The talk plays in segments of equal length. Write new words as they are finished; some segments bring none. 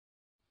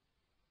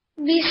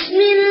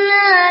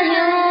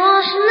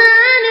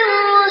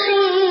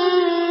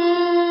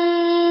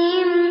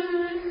பிஸ்மில்லாஹிர்ரஹ்மானிர்ரஹீம்.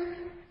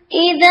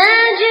 இதா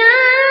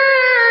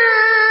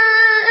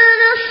ஜாஅ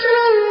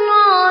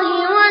நஸ்ருல்லாஹி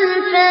வல்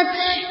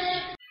ஃபத்ஹ்.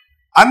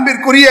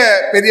 அன்பிற்குரிய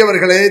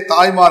பெரியவர்களே,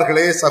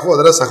 தாய்மார்களே,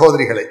 சகோதர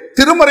சகோதரிகளே,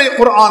 திருமறை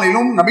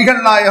குர்ஆனிலும்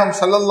நபிகள் நாயகம்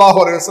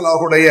ஸல்லல்லாஹு அலைஹி வஸல்லம்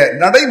அவர்களுடைய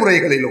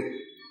நடைமுறைகளிலும்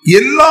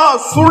எல்லா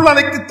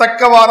சூழ்நிலைக்கு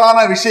தக்கவாறான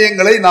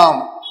விஷயங்களை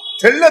நாம்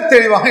தெள்ள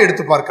தெளிவாக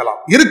எடுத்து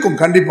பார்க்கலாம். இருக்கும்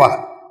கண்டிப்பாக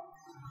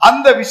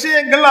அந்த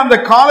விஷயங்கள் அந்த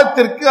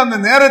காலத்திற்கு அந்த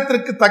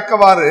நேரத்திற்கு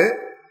தக்கவாறு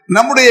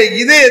நம்முடைய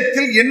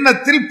இதயத்தில்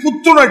எண்ணத்தில்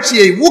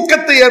புத்துணர்ச்சியை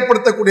ஊக்கத்தை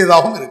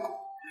ஏற்படுத்தக்கூடியதாகவும் இருக்கும்.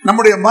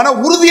 நம்முடைய மன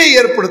உறுதியை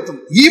ஏற்படுத்தும்,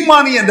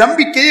 ஈமானிய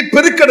நம்பிக்கையை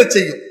பெருக்கட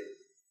செய்யும்.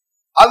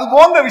 அது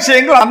போன்ற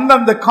விஷயங்கள்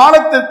அந்தந்த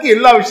காலத்திற்கு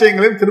எல்லா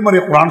விஷயங்களையும்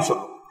திருமறை குர்ஆன்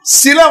சொல்லும்.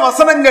 சில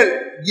வசனங்கள்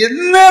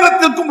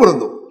எந்நேரத்திற்கும்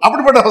பொருந்தும்,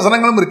 அப்படிப்பட்ட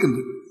வசனங்களும்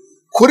இருக்கின்றன.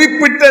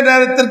 குறிப்பிட்ட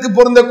நேரத்திற்கு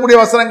பொருந்தக்கூடிய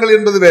வசனங்கள்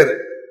என்பது வேறு,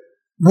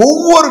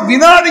 ஒவ்வொரு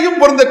வினாடியும்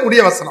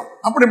பொருந்தக்கூடிய வசனம்,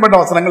 அப்படிப்பட்ட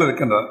வசனங்கள்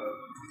இருக்கின்றன.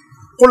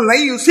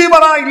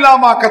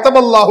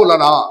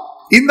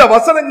 இந்த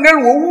வசனங்கள்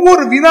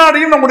ஒவ்வொரு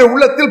வினாடியும் நம்முடைய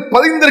உள்ளத்தில்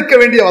பதிந்திருக்க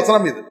வேண்டிய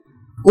வசனம் இது.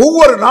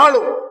 ஒவ்வொரு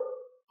நாளும்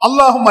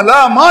அல்லாஹும்ம லா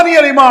மானிய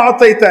லிமா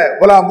அதைத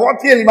வலா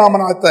முஅத்திய லிமா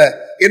மனஅத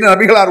என்ற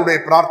நபிகளாருடைய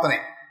பிரார்த்தனை.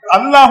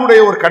 அல்லாஹ்வுடைய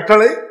ஒரு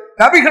கட்டளை,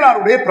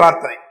 நபிகளாருடைய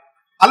பிரார்த்தனை.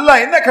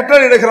 அல்லாஹ் என்ன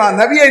கட்டளை இடுகிறான்?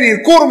 நபியை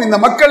நீர் கூறும் இந்த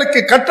மக்களுக்கு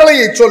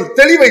கட்டளையை சொல்,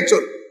 தெளிவை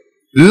சொல்.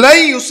 லை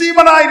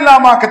யுஸீபனா இல்லா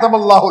மா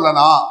கதபல்லாஹு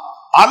லனா.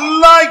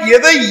 அல்லாஹ்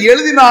எதை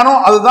எழுதினானோ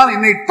அதுதான்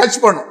என்னை டச்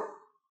பண்ணும்,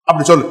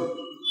 அப்படி சொல்லு.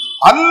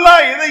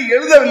 அல்லாஹ் எதை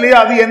எழுதவில்லையோ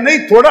அது என்னை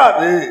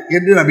தொடாது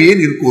என்று நபியை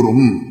நீர்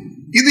கூறும்.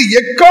 இது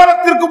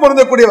எக்காலத்திற்கும்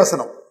பொருந்தக்கூடிய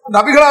வசனம்.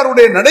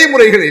 நபிகளாருடைய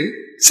நடைமுறைகளில்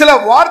சில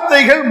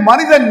வார்த்தைகள்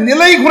மனிதன்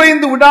நிலை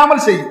குறைந்து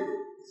விடாமல் செய்யும்.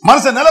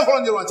 மனுஷன் நிலை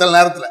குறைஞ்சிருவான் சில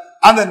நேரத்துல.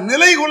 அந்த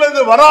நிலை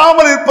குறைந்து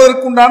வராமல்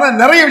இருப்பதற்குண்டான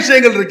நிறைய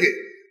விஷயங்கள் இருக்கு.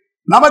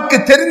 நமக்கு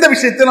தெரிந்த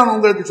விஷயத்தை நான்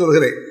உங்களுக்கு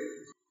சொல்கிறேன்.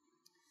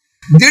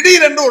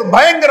 திடீரென்று ஒரு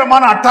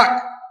பயங்கரமான அட்டாக்,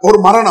 ஒரு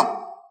மரணம்,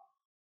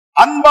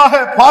 அன்பாக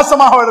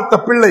பாசமாக வளர்த்த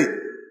பிள்ளை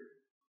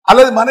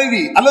அல்லது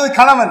மனைவி அல்லது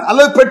கணவன்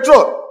அல்லது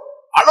பெற்றோர்,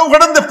 அளவு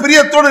கடந்த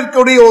பிரியத்தோடு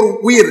இருக்கக்கூடிய ஒரு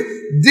உயிர்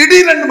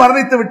திடீரென்று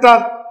மரணித்து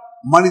விட்டால்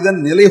மனிதன்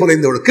நிலை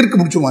குறைந்து விடும், கிறுக்கு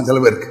பிடிச்சுவான். சில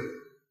பேருக்கு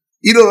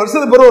 20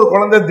 வருஷத்துக்கு பிறகு ஒரு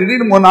குழந்தை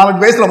திடீர்னு 4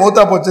 வயசுல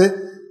மௌத்தா போச்சு,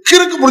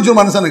 கிறுக்கு பிடிச்சும்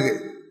மனுஷனுக்கு.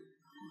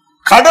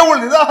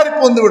 கடவுள்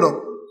நிராகரிப்பு வந்து விடும்.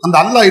 அந்த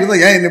அல்லாஹ் இருந்தா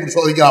ஏன் என்ன இப்படி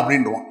சோதிக்கிறான்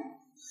அப்படின்டுவான்.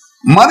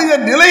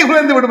 மனிதன் நிலை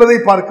குறைந்து விடுவதை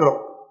பார்க்கிறோம்.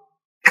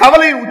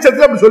 கவலையின்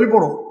உச்சத்தில் அப்படி சொல்லி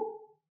போடுவோம்.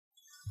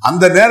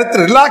 அந்த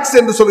நேரத்தில் ரிலாக்ஸ்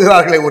என்று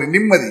சொல்கிறார்களே, ஒரு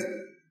நிம்மதி,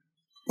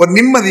 ஒரு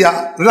நிம்மதியா,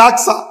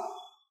 ரிலாக்ஸா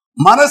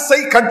மனசை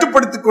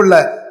கட்டுப்படுத்திக் கொள்ள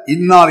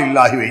இன்னா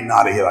லில்லாஹி வ இன்னா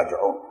இலைஹி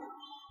ராஜிஊன்.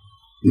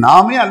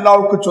 நாமே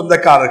அல்லாஹ்வுக்கு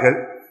சொந்தக்காரர்கள்,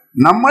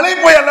 நம்மளே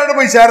போய் அல்லாஹ்ட்ட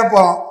போய் சேர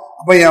போறோம்.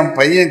 அப்ப என்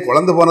பையன்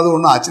குழந்தை போனது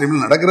ஒன்னும்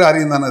ஆச்சரியம் நடக்கிற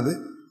காரியம் தானே அது.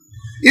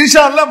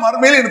 இன்ஷா அல்லாஹ்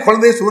மறுமையில் என்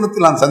குழந்தையை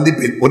சுவனத்தில் நான்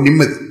சந்திப்பேன், ஒரு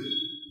நிம்மதி.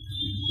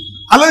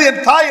 அல்லது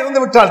என் தாய் இறந்து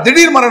விட்டால்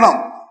திடீர் மரணம்,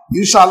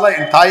 இன்ஷா அல்லாஹ்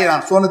என் தாயை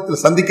நான்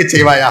சுவனத்தில் சந்திக்க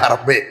செய்வாயாக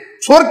ரப்பே.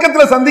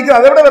 சொர்க்கத்தில் சந்திக்கிற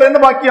அதை விட வேற என்ன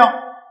பாக்கியம்?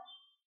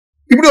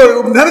 இப்படி ஒரு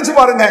நினைச்சு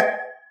பாருங்க.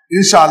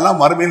 இன்ஷா அல்லாஹ்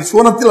மறுமையில்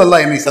சுவனத்தில்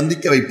அல்லாஹ் என்னை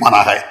சந்திக்க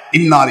வைப்பானாக.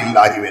 இன்னா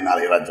லில்லாஹி வ இன்னா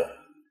இலைஹி ராஜிஊன்.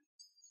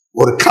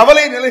 ஒரு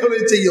கவலை நிலைகளை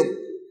செய்யும்.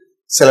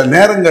 சில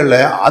நேரங்கள்ல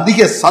அதிக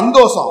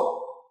சந்தோஷம்,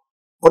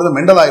 ஒரு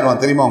மெண்டல்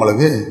ஆயிடுவான் தெரியுமா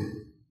உங்களுக்கு?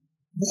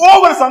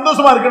 ஓவர்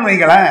சந்தோஷமா இருக்குன்னு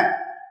வைங்களேன்,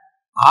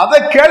 அதை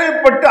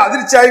கேள்விப்பட்டு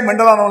அதிர்ச்சியாகி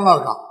மெண்டலானவன்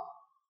இருக்கான்.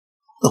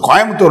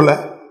 கோயம்புத்தூர்ல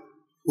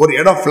ஒரு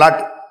இடம்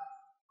பிளாட்,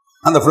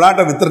 அந்த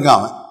பிளாட்டை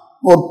வித்திருக்காம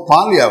ஒரு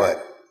பால் வியாபாரி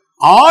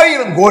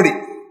 1000 கோடி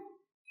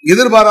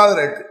எதிர்பாராத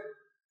ரேட்டு.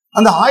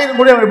 அந்த 1000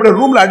 கோடி அவன் எப்படி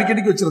ரூம்ல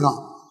அடிக்கடிக்கு வச்சிருக்கான்.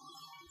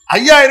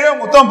 5000 ரூபாய்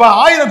மொத்தம்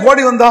 1000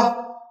 கோடி வந்தா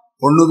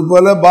ஒண்ணுக்கு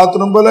போல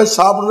பாத்ரூம் போல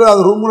சாப்பிடுறது,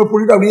 அது ரூம்ல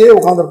போயிட்டு அப்படியே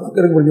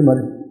உட்காந்துருக்கான்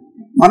மாதிரி.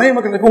 மனைவி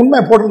மக்களுக்கு உண்மை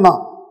போட்டிருந்தான்.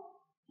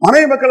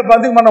 மனைவி மக்களை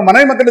பார்த்து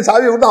மனைவி மக்கள்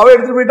சாவியை கொடுத்து அவன்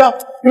எடுத்துட்டு போயிட்டா,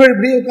 இவன்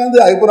இப்படியே உட்காந்து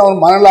அதுக்கப்புறம்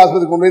அவன் மணல்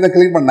ஆஸ்பத்திரி கொண்டு போய் தான்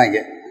கிளீன் பண்ணாங்க.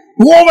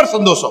 ஓவர்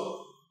சந்தோஷம்,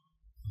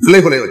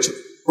 நிலைகுலை வச்சு.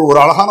 ஒரு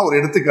அழகான ஒரு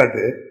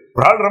எடுத்துக்காட்டு.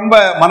 ஒரு ஆள் ரொம்ப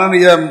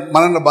மனநிலை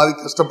பாதிக்க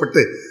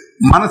கஷ்டப்பட்டு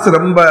மனசு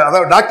ரொம்ப,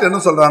 அதாவது டாக்டர் என்ன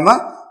சொல்றாருன்னா,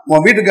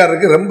 உன்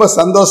வீட்டுக்காரருக்கு ரொம்ப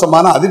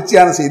சந்தோஷமான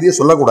அதிர்ச்சியான செய்தியை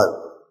சொல்லக்கூடாது,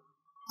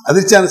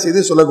 அதிர்ச்சியான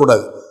செய்தியை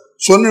சொல்லக்கூடாது.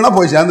 சொன்னா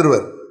போய்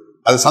சேர்ந்துருவார்.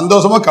 அது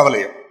சந்தோஷமா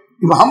கவலையோ.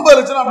 இப்ப 50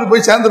 லட்சம் அப்படி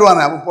போய்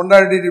சேர்ந்துருவானே. அவன்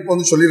பொண்டாட்டி இப்போ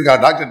வந்து சொல்லியிருக்கா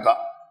டாக்டர் தான்,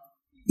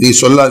 நீ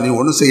சொல்ல, நீ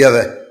ஒன்றும் செய்யாத,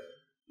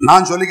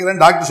 நான்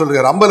சொல்லிக்கிறேன் டாக்டர்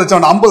சொல்லிருக்காரு. 50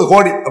 லட்சம் 50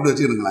 கோடி அப்படி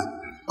வச்சுக்கிறீங்களேன்.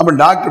 அப்ப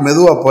டாக்டர்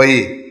மெதுவா போய்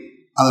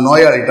அந்த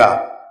நோயாளிட்டா,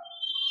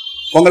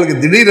 உங்களுக்கு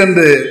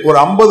திடீரென்று ஒரு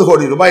 50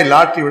 கோடி ரூபாய்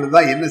லாட்டரி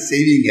விழுந்தா என்ன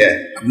செய்வீங்க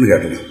அப்படின்னு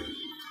கேட்டுங்க.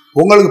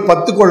 உங்களுக்கு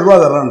 10 கோடி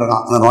ரூபாய் தரலாம்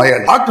அந்த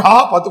நோயாளி. டாக்டர்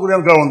 10 கோடி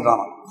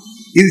வந்துட்டான்.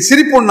 இது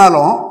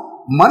சிரிப்புனாலும்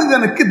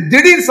மனிதனுக்கு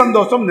திடீர்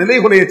சந்தோஷம்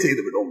நிலைகுலைய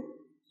செய்துவிடும்.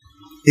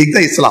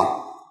 இதுதான் இஸ்லாம்.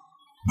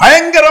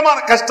 பயங்கரமான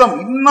கஷ்டம்.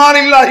 இன்னா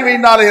லில்லாஹி வ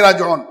இன்னா இலைஹி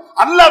ராஜிஊன்.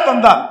 அல்லாஹ்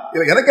தந்தான்,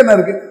 எனக்கு என்ன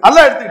இருக்கு?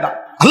 அல்லாஹ் எடுத்துக்கிட்டான்,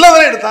 அல்லாஹ்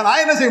தானே எடுத்தான்,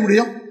 நான் என்ன செய்ய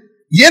முடியும்?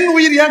 என்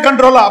உயிர் ஏன்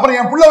கண்ட்ரோல், அப்புறம்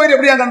என் புள்ள உயிர்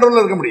எப்படி என்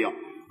கண்ட்ரோல்ல இருக்க முடியும்?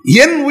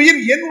 என் உயிர்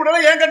என்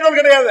உடலை ஏன் கண்ட்ரோல்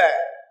கிடையாது.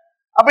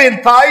 அப்ப என்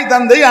தாய்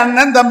தந்தை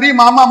அண்ணன் தம்பி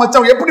மாமா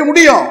மச்சான் எப்படி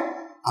முடியும்?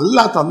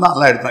 அல்லாஹ் தந்தான்,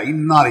 அல்லாஹ் எடுத்தான்.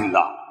 இன்னா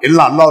லில்லாஹ்,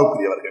 எல்லாம்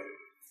அல்லாஹ்வுக்குரியவர்கள்.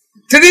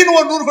 திடீர்னு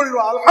ஒரு 100 கோடி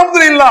ரூபாய்,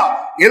 அல்ஹம்துலில்லாஹ்,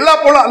 எல்லா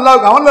போல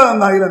அல்லாஹ்வுக்கு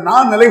அவன்ல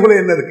நான் நிலைகுலை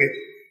என்ன இருக்கு.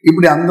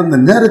 இப்படி அந்தந்த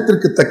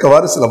நேரத்திற்கு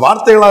தக்கவாறு சில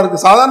வார்த்தைகளா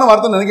இருக்கு. சாதாரண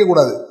வார்த்தை நினைக்க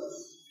கூடாது.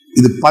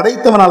 இது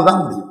படைத்தவனால்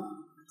தான் முடியும்.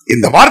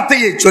 இந்த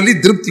வார்த்தையை சொல்லி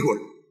திருப்தி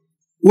கொள்.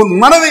 உன்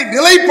மனதை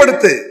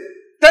நிலைப்படுத்து.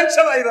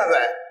 டென்ஷன் ஆயிராத,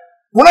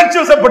 உணர்ச்சி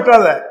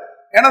வசப்பட்டாத.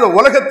 ஏன்னா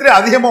உலகத்திலே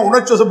அதிகமா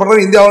உணர்ச்சி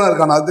வசப்படுறது இந்தியாவில்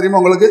இருக்காங்க. அது தெரியுமா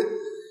உங்களுக்கு?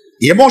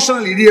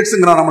 எமோஷனல்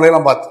இடியட்ஸ்ங்கிற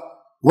நம்மளையெல்லாம் பார்த்து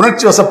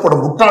உணர்ச்சி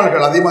வசப்படும்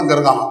முட்டாள்கள் அதிகமா இங்க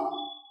இருக்காங்க.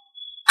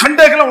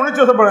 கண்டைகளை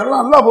உணர்ச்சி வசப்பட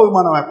அல்லாஹ்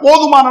போதுமானவன்,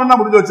 போதுமானவன்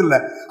முடிஞ்சு வச்சில்ல,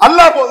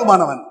 அல்லாஹ்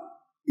போதுமானவன்.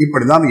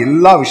 இப்படிதான்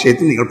எல்லா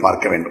விஷயத்தையும் நீங்கள்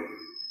பார்க்க வேண்டும்.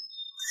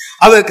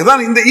 அதற்கு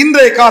தான் இந்த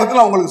இன்றைய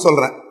காலத்தில் உங்களுக்கு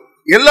சொல்றேன்.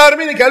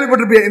 எல்லாருமே நீ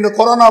கேள்விப்பட்டிருப்பீங்க, இந்த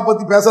கொரோனா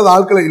பத்தி பேசாத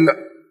ஆட்களை இல்லை,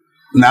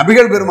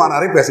 நபிகள்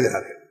பெருமானாரை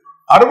பேசுகிறார்கள்.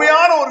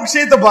 அருமையான ஒரு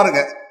விஷயத்தை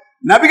பாருங்க.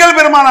 நபிகள்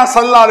பெருமானார்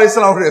ஸல்லல்லாஹு அலைஹி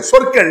வஸல்லம் அவருடைய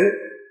சொற்கள்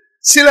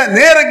சில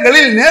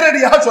நேரங்களில்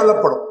நேரடியாக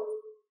சொல்லப்படும்,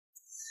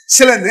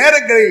 சில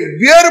நேரங்களில்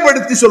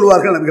வேறுபடுத்தி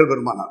சொல்வார்கள் நபிகள்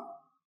பெருமானார்.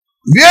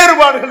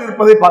 வேறுபாடுகள்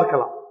இருப்பதை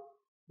பார்க்கலாம்.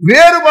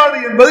 வேறுபாடு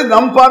என்பது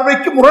நம்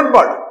பார்வைக்கு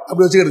முரண்பாடு,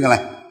 அப்படி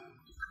வச்சுக்கிடுங்களேன்.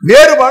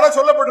 வேறுபாடா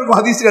சொல்லப்பட்டிருக்கும்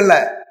ஹதீஸ்கள்ல,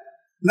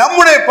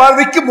 நம்முடைய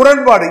பார்வைக்கு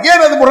முரண்பாடு.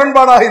 ஏன் அது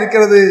முரண்பாடாக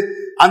இருக்கிறது?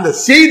 அந்த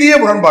செய்தியே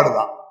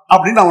முரண்பாடுதான்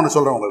அப்படின்னு நான் ஒண்ணு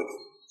சொல்றேன் உங்களுக்கு.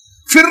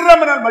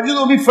 ஃபிர்ரமினல்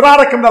மஜ்தூபி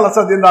ஃபிராரக் மினல்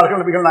அஸத்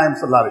என்றார்கள் நபிகள் நாயகம்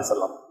ஸல்லல்லாஹு அலைஹி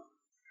வஸல்லம்.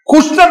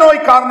 குஷ்ட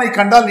நோய்க்காரனை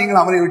கண்டால்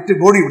நீங்கள் அவனை விட்டு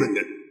ஓடி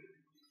விடுங்கள்.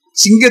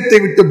 சிங்கத்தை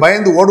விட்டு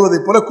பயந்து ஓடுவதை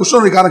போல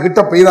குஷ்ட நோய்க்காரன்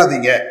கிட்ட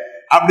போயிடாதீங்க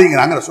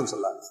அப்படிங்கிறாங்க ரசூல்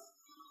ஸல்லல்லாஹு அலைஹி வஸல்லம்.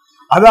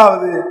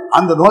 அதாவது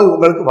அந்த நோய்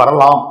உங்களுக்கு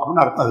வரலாம்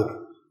அப்படின்னு அர்த்தம் இருக்கு.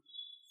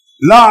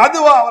 லா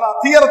அதுவா வலா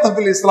தியரத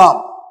ஃபில் இஸ்லாம்,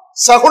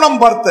 சகுனம்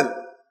பார்த்தல்,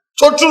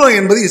 தொற்று நோய்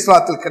என்பது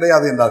இஸ்லாத்தில்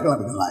கிடையாது என்றார்கள்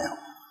நபிகள் நாயகம்.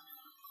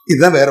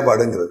 இதுதான்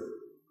வேறுபாடுங்கிறது.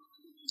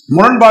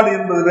 முரண்பாடு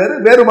என்பது வேறு,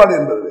 வேறுபாடு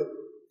என்பது வேறு.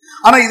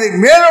 ஆனா இதை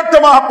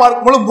மேலோட்டமாக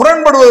பார்க்கும்போது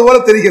முரண்படுவது போல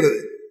தெரிகிறது.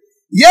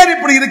 ஏன்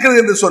இப்படி இருக்கிறது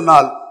என்று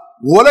சொன்னால்,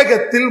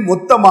 உலகத்தில்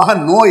மொத்தமாக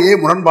நோயே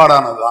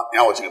முரண்பாடானதுதான்.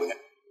 ஞாபகம் வச்சுக்கிடுங்க,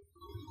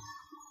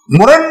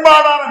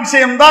 முரண்பாடான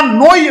விஷயம்தான்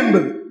நோய்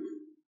என்பது.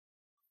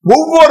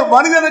 ஒவ்வொரு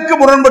மனிதனுக்கு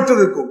முரண்பட்டு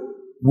இருக்கும்,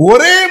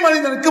 ஒரே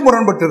மனிதனுக்கு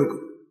முரண்பட்டு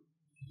இருக்கும்.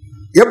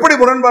 எப்படி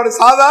முரண்பாடு?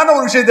 சாதாரண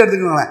ஒரு விஷயத்தை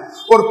எடுத்துக்கோங்களேன்.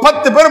 ஒரு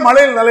 10 பேர்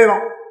மலையில்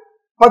நலையிறோம்,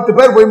 10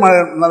 பேர் போய்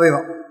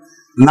நலையிறோம்.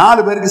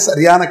 4 பேருக்கு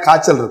சரியான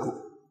காய்ச்சல் இருக்கும்,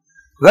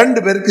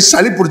 2 பேருக்கு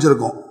சளி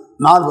பிடிச்சிருக்கும்,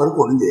 4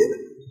 பேருக்கு ஒன்றும் செய்யல.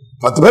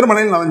 10 பேர்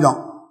மலையில் நனைஞ்சோம்.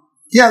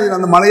 ஏன் அது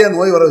அந்த மலையா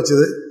நோய் வர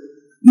வச்சது?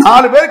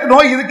 4 பேருக்கு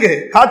நோய் இருக்கு,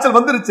 காய்ச்சல்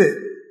வந்துருச்சு.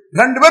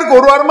 2 பேருக்கு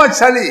ஒரு வாரமா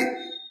சளி,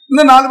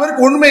 இன்னும் 4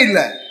 பேருக்கு ஒண்ணுமே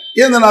இல்லை.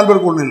 ஏன் இந்த 4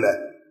 பேருக்கு ஒண்ணும் இல்லை?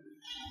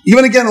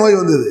 இவனுக்கே நோய்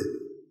வந்தது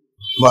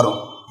வரும்.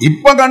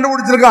 இப்ப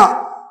கண்டுபிடிச்சிருக்கான்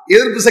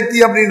எதிர்ப்பு சக்தி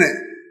அப்படின்னு.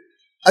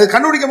 அது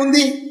கண்டுபிடிக்க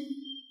முந்தி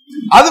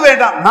அது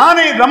வேண்டாம்.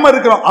 நானே நம்ம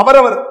இருக்கிறோம்,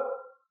 அவரவர்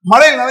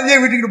மலையில் நனைஞ்சே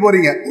வீட்டுக்கு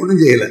போறீங்க,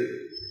 ஒன்றும் செய்யல.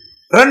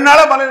 2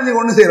 நாளா மலை நனைஞ்சு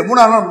ஒன்றும் செய்யல,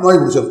 3ஆம் நாள்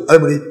நோய் பிடிச்சிடும்.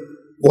 அதுபடி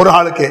ஒரு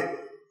ஆளுக்கே,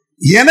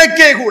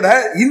 எனக்கே கூட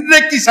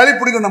இன்றைக்கு சளி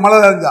பிடிக்கும் மழை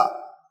நனைஞ்சா,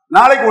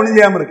 நாளைக்கு ஒன்றும்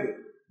செய்யாம இருக்கு.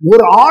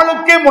 ஒரு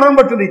ஆளுக்கே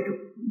முரண்பட்டு நிற்கும்.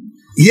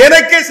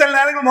 எனக்கே சில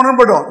நேரங்கள்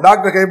முரண்படும்.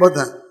 டாக்டர் கை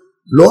பார்த்தேன்,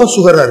 லோ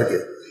சுகரா இருக்கு,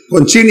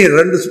 கொஞ்சம் சீனியை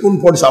 2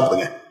 ஸ்பூன் போட்டு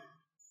சாப்பிடுங்க.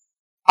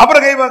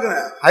 அப்புறம் கை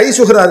பார்க்கிறேன், ஹை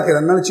சுகரா இருக்கு,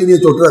 2 நாள் சீனியை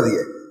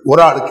தொட்டுறாதீங்க.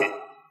 ஒரு ஆளுக்கே.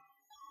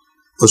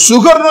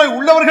 சுகர் நோய்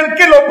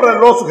உள்ளவர்களுக்கே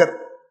லோ சுகர்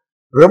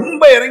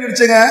ரொம்ப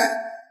இறங்கிடுச்சுங்க.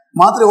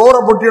 மாத்திரை ஓவரா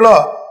போட்டியலோ,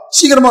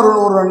 சீக்கிரமா ஒரு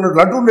 2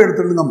 லட்டு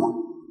எடுத்துருந்தம்மா.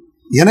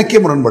 எனக்கே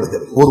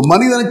முரண்படுகிறது, ஒரு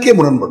மனிதனுக்கே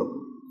முரண்படும்.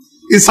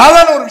 இது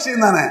சாதாரண ஒரு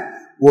விஷயம் தானே.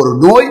 ஒரு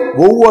நோய்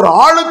ஒவ்வொரு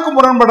ஆளுக்கும்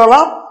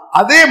முரண்படலாம்,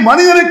 அதே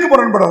மனிதனுக்கு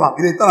முரண்படலாம்.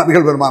 இதைத்தான்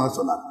நபிகள் பெருமானார்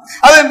சொன்னார்.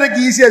 அதை இன்றைக்கு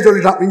ஈஸியா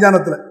சொல்லிட்டான்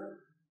விஞ்ஞானத்துல,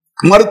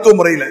 மருத்துவ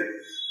முறையில.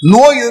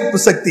 நோய் எதிர்ப்பு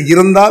சக்தி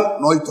இருந்தால்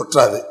நோய்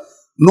தொற்றாது,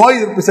 நோய்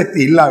எதிர்ப்பு சக்தி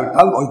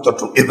இல்லாவிட்டால் நோய்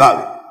தொற்றும். இதுதான்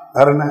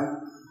வேற என்ன.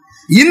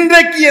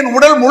 இன்றைக்கு என்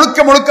உடல் முழுக்க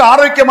முழுக்க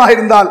ஆரோக்கியமாக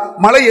இருந்தால்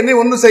மழை என்னை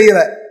ஒன்றும் செய்யல,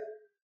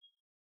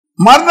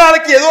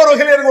 மறுநாளைக்கு ஏதோ ஒரு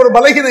வகையில் எனக்கு ஒரு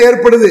பலகீனம்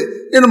ஏற்படுது,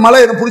 என் மழை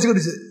என்ன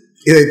பிடிச்சுக்கிடுச்சு.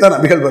 இதைத்தான்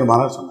நபிகள்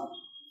பெருமானார் சொன்னார்.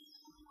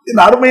 இந்த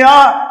அருமையா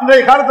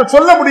இன்றைய காலத்தை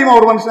சொல்ல முடியுமா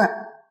ஒரு மனுஷன்?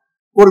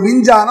 ஒரு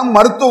விஞ்ஞானம்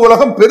மருத்துவ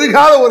உலகம்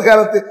பெருகாத ஒரு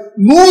காலத்து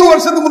 100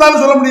 வருஷத்துக்கு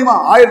முன்னாலும் சொல்ல முடியுமா?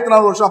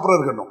 1400 வருஷம் அப்புறம்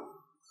இருக்கட்டும்,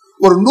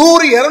 ஒரு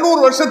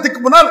 100-200 வருஷத்துக்கு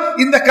முன்னால்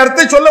இந்த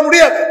கருத்தை சொல்ல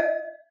முடியாது.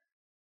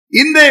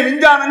 இன்றைய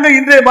விஞ்ஞானங்கள்,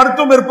 இன்றைய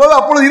மருத்துவம் இருப்பது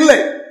அப்பொழுது இல்லை.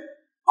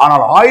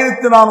 ஆனால்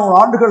 1400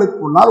 ஆண்டுகளுக்கு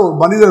முன்னால் ஒரு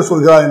மனிதர்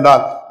சொல்கிறார்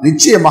என்றால்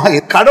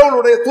நிச்சயமாக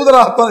கடவுளுடைய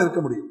தூதராகத்தான் இருக்க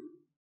முடியும்.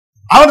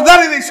 அவர்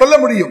தான் இதை சொல்ல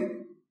முடியும்.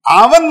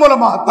 அவன்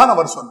மூலமாகத்தான்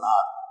அவர்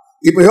சொன்னார்.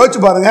 இப்ப யோசிச்சு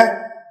பாருங்க,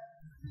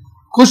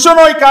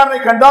 குஷ்டநோய்க்காரனை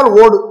கண்டால்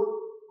ஓடு,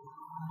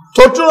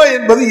 தொற்று நோய்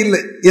என்பது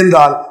இல்லை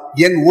என்றால்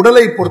என்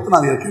உடலை பொறுத்து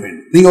நான் இருக்க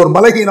வேண்டும். நீங்க ஒரு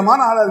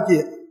பலகீனமான ஆளா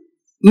இருக்கீங்க,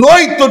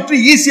 நோய் தொற்று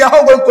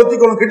ஈஸியாக உங்களுக்கு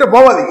தொற்றிக்கொள்ளும், கிட்ட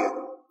போவாதீங்க.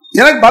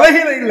 எனக்கு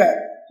பலகீனம் இல்லை,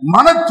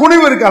 மன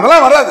துணிவு இருக்கு,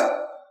 அதெல்லாம் வராது,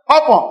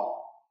 பார்ப்போம்.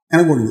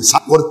 எனக்கு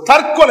ஒரு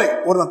தற்கொலை,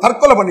 ஒரு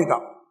தற்கொலை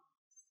பண்ணிட்டான்.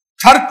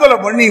 தற்கொலை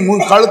பண்ணி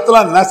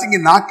கழுத்தெல்லாம் நசுங்கி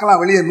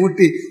நாக்கெல்லாம் வெளியே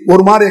நூட்டி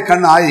ஒரு மாதிரி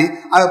கண் ஆகி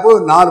அதை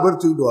போய் 4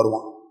 பேர் தூக்கிட்டு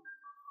வருவான்.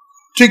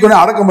 தூக்கி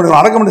அடக்கம்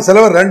பண்ணுவான். அடக்கம் பண்ணி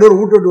சிலவர் 2 பேர்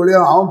வீட்டு விட்டு வெளியே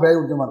அவன் பேய்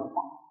விட்ட மாதிரி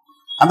இருப்பான்.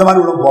 அந்த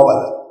மாதிரி உள்ள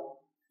போவாது.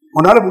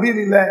 உன்னால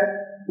முடியல இல்ல,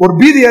 ஒரு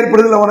பீதி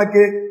ஏற்படுது இல்லை,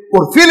 உனக்கு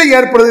ஒரு ஃபீலிங்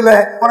ஏற்படுது இல்லை,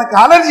 உனக்கு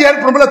அலர்ஜி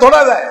ஏற்படும்,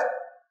 தொடாத.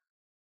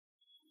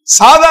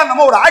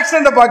 சாதாரணமா ஒரு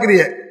ஆக்சிடென்ட்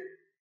பாக்குறீங்க,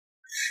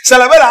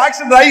 சில பேர்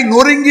ஆக்சிடென்ட் ஆகி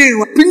நொறுங்கி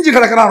பிஞ்சு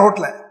கிடக்கிறான்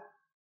ரோட்ல,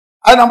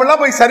 அது நம்ம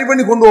எல்லாம் போய் சரி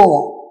பண்ணி கொண்டு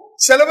போவோம்.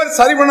 சில பேர்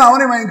சரி பண்ண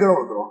அவனே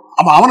வாங்கிக்கிறோம்.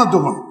 அப்ப அவனை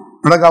தூக்கணும்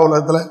நடக்கா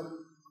உலகத்துல.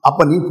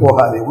 அப்ப நீ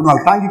போகாதே,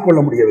 உன்னால் தாங்கிக் கொள்ள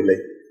முடியவில்லை.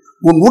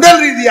 உன் உடல்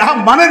ரீதியாக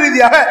மன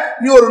ரீதியாக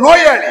நீ ஒரு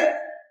நோயாளி.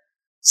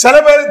 சில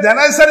பேர்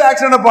தினசரி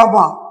ஆக்சிடென்ட்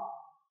பார்ப்பான்,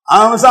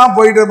 அவன்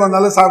போயிட்டு இருப்பான்,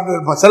 நல்லா சாப்பிட்டு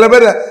இருப்பான். சில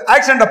பேர்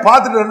ஆக்சிடென்ட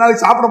பார்த்துட்டு 2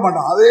 நாளைக்கு சாப்பிட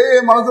மாட்டான், அதே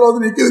மனசுல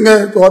வந்து நிக்குதுங்க,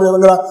 சோறு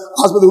இறங்குறா,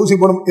 ஆஸ்பத்திரி ஊசி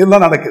போடும்,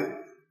 இதெல்லாம் நடக்குது.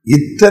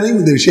 இத்தனையும்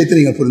இந்த விஷயத்தை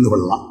நீங்க புரிந்து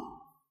கொள்ளலாம்.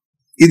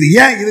 இது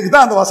ஏன்? இதுக்கு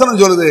தான் அந்த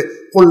வசனம் சொல்லுது,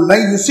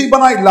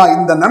 யுசிபனா இல்லா,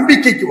 இந்த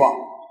நம்பிக்கைக்கு வா,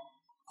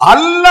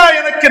 அல்லாஹ்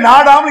எனக்கு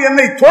நாடாமல்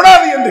என்னை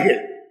தொடாது என்று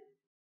கேள்.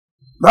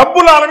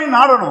 ரப்புல் ஆலமீன்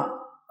நாடணும்.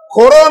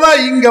 கொரோனா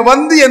இங்க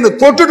வந்து என்ன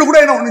தொட்டுட்டு கூட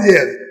என்ன ஒண்ணும்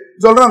செய்யாது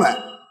சொல்றாங்க.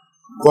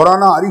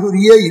 கொரோனா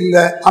அறிகுறியே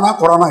இல்லை, ஆனா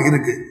கொரோனா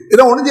இருக்கு,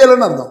 இதை ஒண்ணும்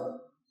செய்யலன்னு அர்த்தம்.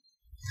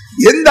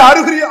 எந்த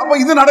அறிகுறியும் அப்ப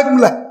இது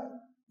நடக்கும்ல.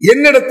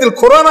 என்னிடத்தில்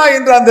கொரோனா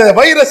என்ற அந்த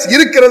வைரஸ்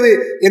இருக்கிறது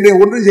என்னை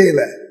ஒன்றும்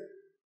செய்யல,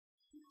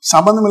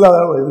 சம்பந்தம் இல்லாத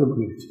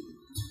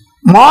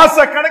மாச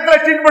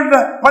கணக்கில் ட்ரீட்மெண்ட்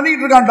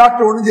பண்ணிட்டு இருக்கான்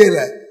டாக்டர், ஒண்ணும்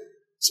செய்யல.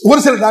 ஒரு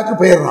சில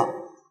டாக்டர் பெயர்றான்.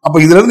 அப்ப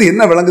இதுல இருந்து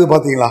என்ன விளங்குது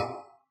பாத்தீங்களா?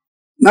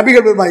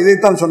 நபிகள் பெருமான்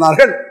இதைத்தான்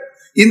சொன்னார்கள்.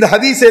 இந்த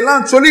ஹதீஸை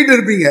எல்லாம் சொல்லிட்டு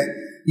இருப்பீங்க,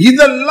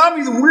 இதெல்லாம்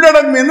இது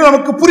உள்ளடங்கும் என்று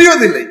நமக்கு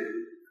புரிவதில்லை.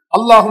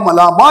 அல்லாஹும்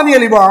அல்லா மானி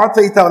அலிமா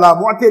ஆத்தைத்தவலா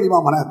முஅத்தி அலிமா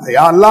மனத்தை,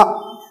 யா அல்லாஹ்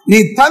நீ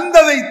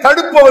தந்ததை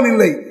தடுப்பவன்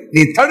இல்லை,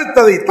 நீ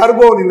தடுத்ததை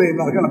தருபவன் இல்லை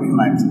என்றார்கள் நபிகள்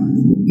நாயகம்.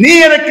 நீ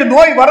எனக்கு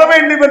நோய் வர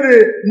வேண்டும் என்று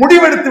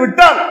முடிவெடுத்து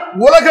விட்டால்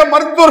உலக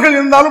மருத்துவர்கள்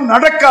இருந்தாலும்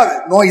நடக்காது.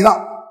 நோய்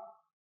தான்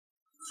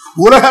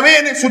உலகமே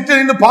என்னை சுற்றி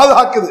நின்று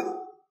பாதுகாக்குது,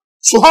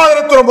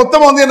 சுகாதாரத்துறை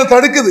மொத்தமா வந்து என்ன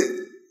தடுக்குது.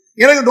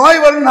 எனக்கு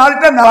நோய் வரும்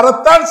நாளிட்ட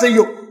வரத்தான்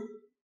செய்யும்,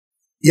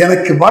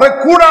 எனக்கு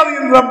வரக்கூடாது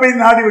என்று ரப்பை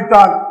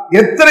நாடிவிட்டால்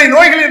எத்தனை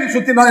நோய்கள் என்னை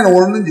சுத்தினா என்ன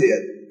ஒண்ணும்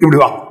செய்யாது. இப்படி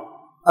வா,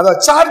 அதான்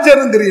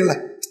சார்ஜர் தெரியல,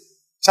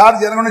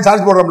 சார்ஜ் இறங்கணும்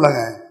சார்ஜ்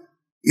போடுறோம்லங்க.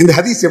 இந்த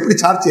ஹதீஸ் எப்படி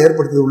சார்ஜ்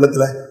ஏற்படுத்துது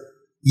உள்ளத்துல?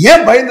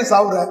 ஏன் பயந்து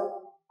சாவுற?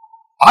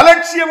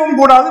 அலட்சியமும்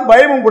கூடாது,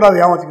 பயமும் கூடாது.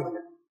 ஏமாச்சுக்கிடுங்க.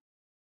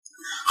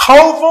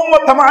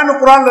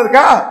 குரான்ல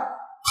இருக்கா?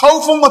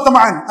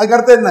 அதுக்கு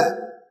அர்த்தம் என்ன?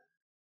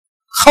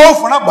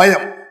 ஹவுஃப்னா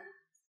பயம்,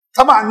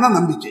 தமான்னா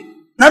நம்பிக்கை.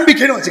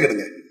 நம்பிக்கைன்னு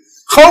வச்சுக்கிடுங்க.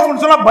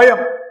 ஹவுஃப்னு சொன்னா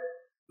பயம்,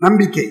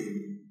 நம்பிக்கை,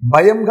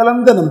 பயம்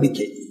கலந்த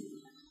நம்பிக்கை.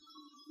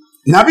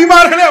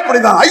 நபிமார்களே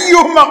அப்படிதான்.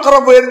 ஐயோஹும்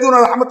அக்ரபு யர்ஜூன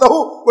ரஹ்மத்தஹு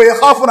வ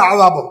யகாஃபுன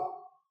அஸாபஹு.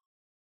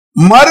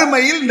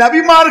 மறுமையில்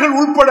நபிமார்கள்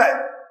உட்பட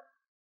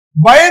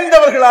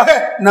பயந்தவர்களாக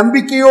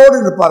நம்பிக்கையோடு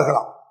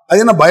இருப்பார்களாம்.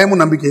 அது என்ன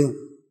பயமும் நம்பிக்கையும்?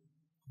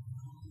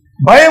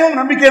 பயமும்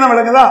நம்பிக்கையும்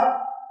விளங்குதா?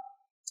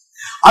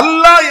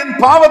 அல்லாஹ் என்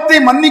பாவத்தை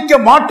மன்னிக்க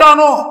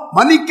மாட்டானோ,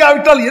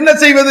 மன்னிக்காவிட்டால் என்ன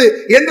செய்வது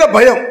என்ற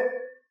பயம்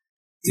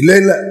இல்ல.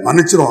 இல்ல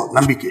மன்னிச்சிரும்,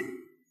 நம்பிக்கை.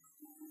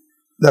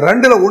 இந்த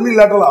ரெண்டுல ஒண்ணு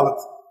இல்லாட்டால்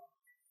ஆபத்து.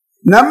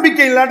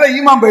 நம்பிக்கை இல்லாட்டா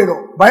ஈமான்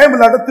போயிடும், பயம்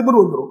இல்லாட்டா திமிரு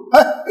வந்துடும்.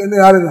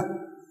 என்ன யாருங்க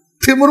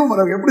திமிரும்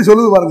வர எப்படி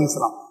சொல்லுது பாருங்க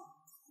இஸ்லாம்.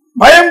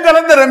 பயம்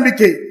கலந்த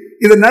நம்பிக்கை.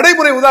 இது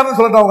நடைமுறை உதாரணம்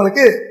சொல்லட்டும்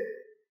உங்களுக்கு.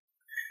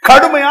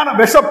 கடுமையான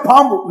விஷ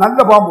பாம்பு,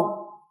 நல்ல பாம்பு,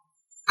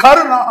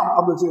 கருநாகம்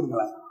அப்படி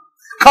வச்சுக்கிறீங்களேன்.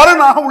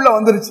 கருநாகம் உள்ள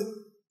வந்துருச்சு,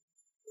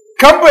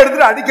 கம்பை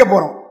எடுத்துட்டு அடிக்க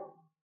போறோம்.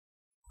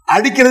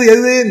 அடிக்கிறது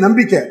எது?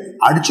 நம்பிக்கை.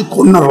 அடிச்சு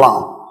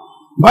கொன்னரலாம்.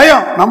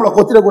 பயம் நம்மளை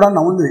கொத்திடக்கூடாது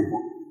நம்ம வந்து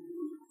நிற்போம்.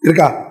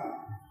 இருக்கா?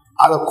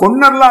 அதை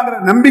கொன்னரலாங்கிற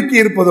நம்பிக்கை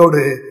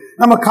இருப்பதோடு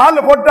நம்ம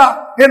காலில் போட்டா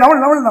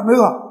நம்ம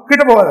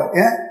கிட்ட போவாது.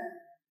 ஏன்?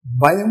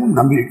 பயமும்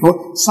நம்பிக்கையும்.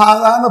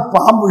 சாதாரண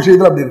பாம்பு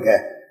விஷயத்துல அப்படி இருக்க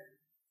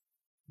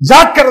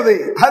ஜாக்கிரதை.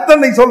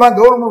 அத்தனை சொல்றாங்க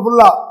கவர்மெண்ட்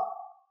ஃபுல்லா,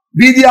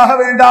 பீதியாக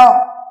வேண்டாம்,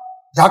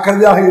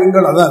 ஜாக்கிரதையாக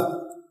இருங்கள். அதான்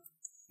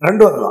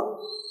ரெண்டு வரலாம்.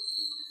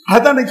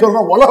 அதான்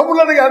சொல்றான், உலகம்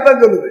உள்ள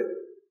அதான் சொல்லுது.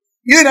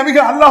 இது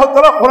நபிகள் அல்லாஹ்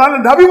தஆலா குர்ஆன்ல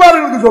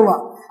நபிமார்களுக்கு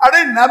சொல்றான். அடே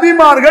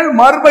நபிமார்கள்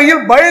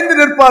மறுமையில் பயந்து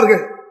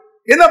நிற்பார்கள்.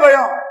 என்ன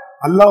பயம்?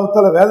 அல்லாஹ்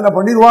தஆலா வேதனை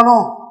பண்ணிடுவானோ,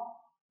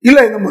 இல்ல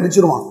என்ன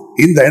மன்னிச்சிருவான்,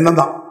 இந்த எண்ணம்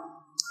தான்.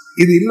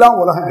 இது இல்லாம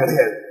உலகம்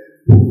கிடையாது.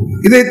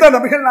 இதைத்தான்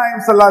நபிகள்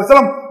நாயகம் ஸல்லல்லாஹு அலைஹி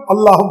வஸல்லம்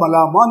அல்லாஹும்ம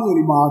லா மானிஅ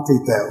லிமா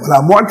ஆதைத வலா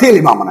முஅத்தி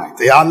லிமா மனஅத.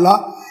 யா அல்லாஹ்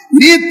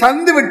நீ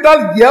தந்து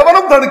விட்டால்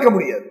எவனும் தடுக்க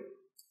முடியாது.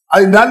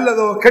 அது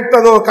நல்லதோ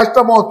கெட்டதோ,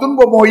 கஷ்டமோ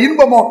துன்பமோ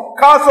இன்பமோ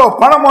காசோ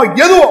பணமோ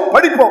எதுவோ,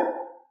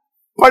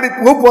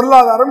 படிப்பு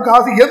பொருளாதாரம்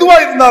காசு எதுவா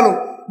இருந்தாலும்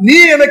நீ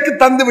எனக்கு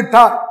தந்து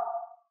விட்டால்,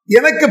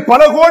 எனக்கு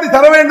பல கோடி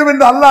தர வேண்டும்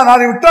என்று அல்லாஹ்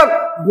நாடிவிட்டால்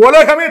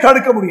உலகமே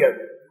தடுக்க முடியாது.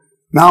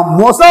 நான்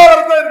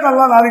மொசாவரத்தை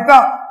அல்லாஹ் நாடிட்டா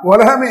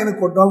உலகமே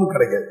எனக்கு கொண்டாலும்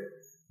கிடைக்காது.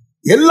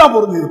 எல்லாம்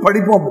பொருள்.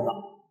 படிப்பும் அப்படித்தான்,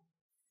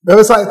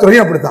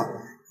 விவசாயத்துறையும் அப்படித்தான்.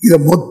 இதை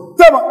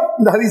மொத்தமா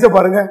இந்த ஹதீஸை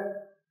பாருங்க.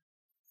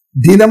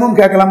 தினமும்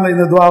கேட்கலாம்ல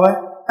இந்த துவாவை,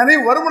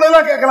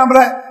 வருமுறையெல்லாம்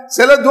கேட்கலாம்ல.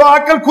 சில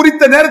துவாக்கள்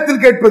குறித்த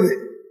நேரத்தில் கேட்பது,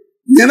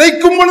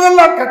 நினைக்கும்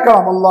பொழுதெல்லாம்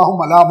கேட்கலாம்.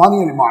 அல்லாஹும்ம லா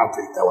மானிஅ லிமா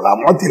ஆதைத வலா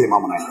முஅத்தி லிமா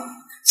மனஅத.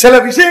 சில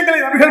விஷயங்களை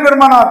நபிகள்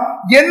பெருமானார்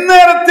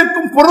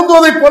எந்நேரத்திற்கும்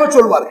பொருந்துவதை போல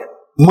சொல்வார்கள்.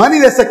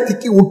 மனித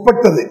சக்திக்கு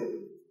உட்பட்டது,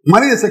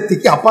 மனித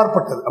சக்திக்கு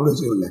அப்பாற்பட்டது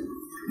அப்படின்னு சொல்லுங்க.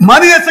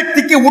 மனித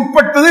சக்திக்கு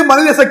உட்பட்டது,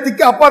 மனித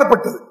சக்திக்கு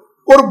அப்பாற்பட்டது.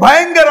 ஒரு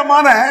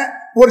பயங்கரமான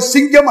ஒரு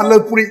சிங்கம்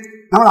அல்லது புலி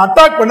நம்ம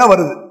அட்டாக் பண்ண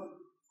வருது,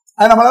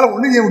 அது நம்மளால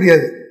ஒண்ணும் செய்ய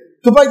முடியாது.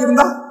 துப்பாக்கி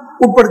இருந்தா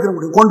உட்படுத்த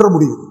முடியும், கொன்ற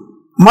முடியும்.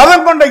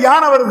 மதம் கொண்ட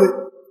யானை வருது,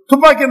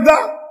 துப்பாக்கி இருந்தா,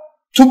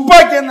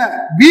 துப்பாக்கி என்ன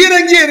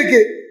பீரங்கியே இருக்கு.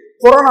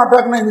 கொரோனா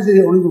அட்டாக்னா என்ன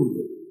செய்ய? ஒண்ணு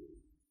முடியும்.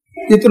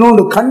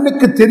 இத்தனோண்டு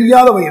கண்ணுக்கு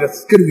தெரியாத வைரஸ்,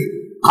 கிருமி,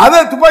 அதை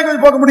துப்பாக்கி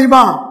வச்சு பார்க்க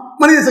முடியுமா?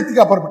 மனித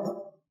சக்திக்கு அப்பாற்பட்டது.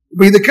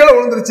 இப்ப இது கீழே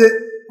விழுந்துருச்சு,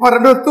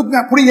 ரெண்டு பேர் தூக்குங்க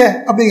புடிங்க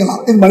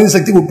அப்படிங்கலாம். இது மனித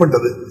சக்திக்கு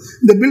உட்பட்டது.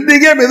 இந்த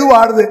பில்டிங்கே மெதுவா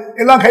ஆடுது,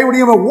 எல்லாம்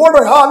கைவிடிய ஓட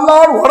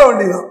எல்லாரும் ஓட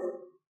வேண்டியதான்.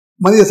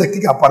 மனித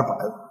சக்திக்கு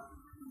அப்பாற்பட்டது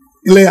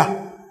இல்லையா?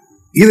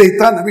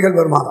 இதைத்தான் நபிகள்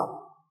பெருமானார்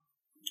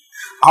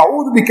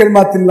அஊது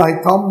பிகலிமாத்தில்லாஹி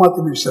தாம்மாத்தி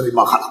மின் ஷர்ரி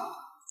மா ஹலக்.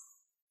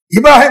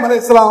 இப்ராஹிம்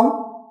அலைஹிஸ்ஸலாம்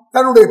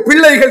தன்னுடைய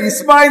பிள்ளைகள்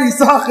இஸ்மாயில்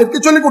இஸ்ஹாக்கிற்கு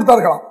சொல்லிக்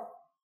கொடுத்தார்களாம்.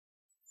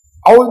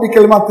 அஊது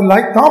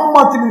பிகலிமாத்தில்லாஹி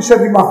தாம்மாத்தி மின்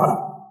ஷர்ரி மா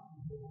ஹலக்.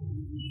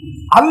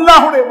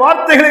 அல்லாஹ்வுடைய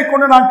வார்த்தைகளை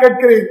கொண்டு நான்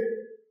கேட்கிறேன்,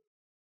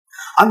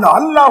 அந்த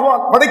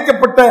அல்லாஹ்வால்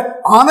படைக்கப்பட்ட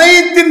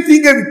அனைத்தின்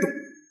தீங்கை விட்டும்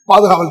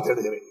பாதுகாவல்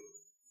தேடுகிறேன்.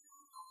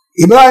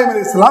 இப்ராஹிம்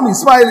அலைஹிஸ்ஸலாம்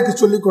இஸ்மாயிலுக்கு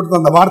சொல்லிக்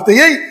கொடுத்த அந்த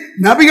வார்த்தையை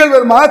நபிகள்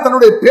பெருமானார்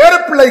தன்னுடைய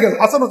பேரப்பிள்ளைகள்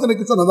ஹசன்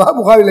ஹுசைனுக்கு சொன்னதாக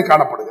புகாரிலே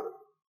காணப்படுகிறது.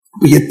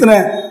 எத்தனை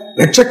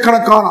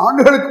லட்சக்கணக்கான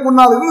ஆண்டுகளுக்கு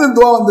முன்னால் இருந்து இந்த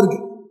துஆ வந்திருக்கு.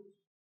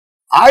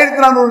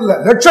 1400 இல்ல,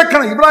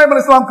 லட்சக்கணக்கான. இப்ராஹிம்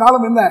அலைஹிஸ்ஸலாம்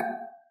காலம் என்ன,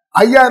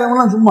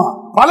 5000 சும்மா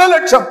பல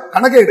லட்சம்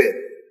கணக்கேடு.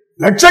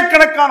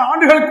 லட்சக்கணக்கான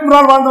ஆண்டுகளுக்கு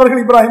முன்னால்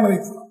வாழ்ந்தவர்கள் இப்ராஹிம்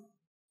அலைஹிஸ்ஸலாம்.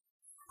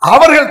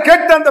 அவர்கள்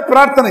கேட்ட அந்த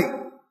பிரார்த்தனை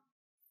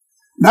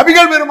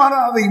நபிகள்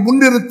பெருமானார் அதை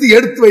முன்னிறுத்தி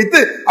எடுத்து வைத்து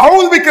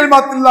அஊது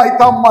பிகலிமாத்தில்லாஹி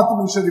தாம்மாத்தி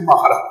மின் ஷர்ரி மா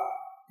ஹலக்.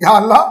 யா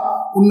அல்லாஹ்,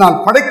 உன்னால்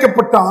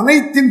படைக்கப்பட்ட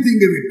அனைத்தின்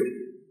தீங்கை விட்டும்.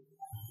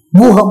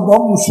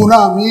 பூகம்பம்,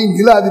 சுனாமி,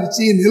 நில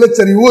அதிர்ச்சி,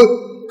 நிலச்சரிவு,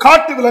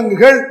 காட்டு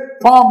விலங்குகள்,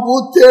 பாம்பு,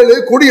 தேளு,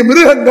 கொடிய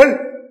மிருகங்கள்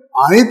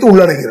அனைத்து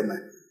உள்ளடங்கிறன.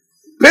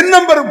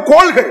 பெண்ணம்பரும்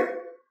கோள்கள்,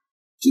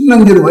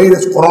 சின்னஞ்சிறு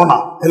வைரஸ், கொரோனா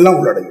எல்லாம்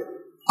உள்ளடங்கும்.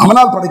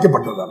 அவனால்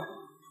படைக்கப்பட்டதான.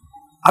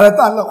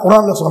 அதைத்தான் அல்லாஹ்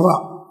குர்ஆன்ல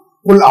சொல்றான்,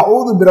 குல்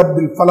அஊது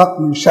பிரப்பில் ஃபலக்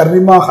மின்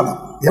ஷர்ரி மா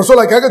ஹலக்.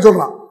 யசோலா கேட்க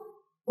சொல்றான்,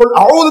 குல்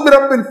அஊது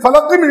பிரப்பில்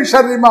ஃபலக் மின்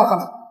ஷர்ரி மா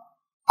ஹலக்.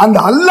 அந்த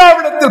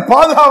அல்லாஹ்விடத்தில்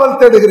பாதுகாவல்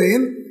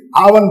தேடுகிறேன்,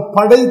 அவன்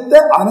படைத்த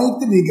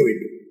அனைத்து நீங்க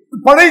வேண்டும்.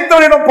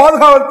 படைத்தவனிடம்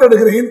பாதுகாவல்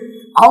தேடுகிறேன்,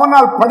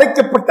 அவனால்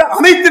படைக்கப்பட்ட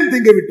அனைத்தும்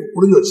தீங்க விட்டு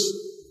முடிஞ்சு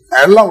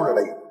எல்லாம்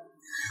உள்ளடங்கும்.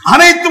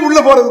 அனைத்தும் உள்ள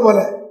போறது போல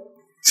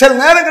சில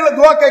நேரங்களில்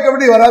துஆ கேட்க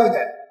வேண்டி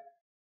வராதுங்க.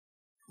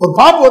 ஒரு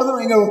பாம்பு வருதுன்னு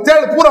வைங்க, ஒரு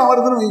தேள் பூரா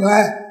வருதுன்னு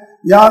வைங்களேன்,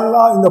 யா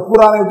அல்லாஹ் இந்த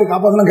பூரானை விட்டு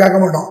காப்பாற்றலாம் கேட்க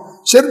மாட்டோம்.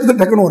 செருப்பு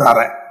டக்குன்னு ஒரு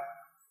அறை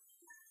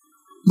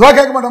துஆ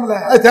கேட்க மாட்டோம்ல,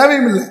 அது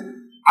தேவையும் இல்லை.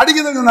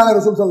 அடிக்குதுன்னு சொன்னாங்க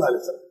ரசூல் ஸல்லல்லாஹு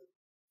அலைஹி வஸல்லம்.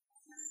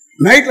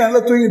 நைட்ல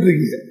நல்லா தூங்கிட்டு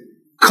இருக்கீங்க,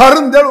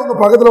 கருந்தேள் உங்க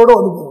பக்கத்துல கூட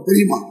வந்து போகும்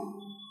தெரியுமா?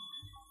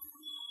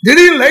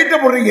 திடீர்னு லைட்டை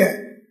போடுறீங்க,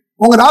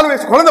 உங்க 4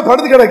 வயசு குழந்தை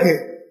படுத்து கிடக்கு,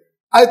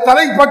 அது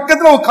தலை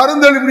பக்கத்துல ஒரு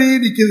கருந்தேள் இப்படி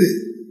நிக்குது.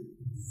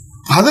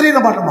 பதறிட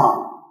மாட்டோமா?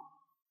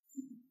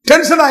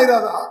 டென்ஷன்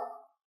ஆயிராதா?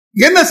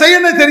 என்ன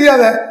செய்யணும்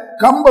தெரியாத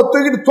கம்ப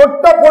தூக்கிட்டு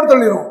தொட்டா போட்டு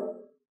தள்ளிடும்.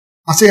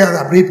 அசையாத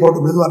அப்படியே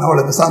போட்டு மெதுவா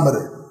அவளை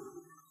விசாமரு.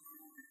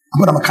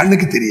 அப்ப நம்ம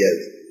கண்ணுக்கு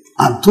தெரியாது.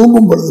 நான்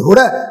தூங்கும் பொழுது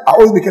கூட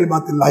அஊது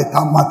பிகலிமாத்தில்லாஹி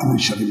தாம்மாத்தி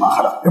மின் ஷர்ரி மா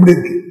ஹலக் எப்படி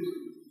இருக்கு?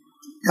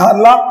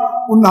 யாரெல்லாம்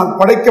உன்னால்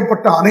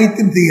படைக்கப்பட்ட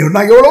அனைத்தின் தீங்கை.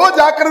 நான் எவ்வளவோ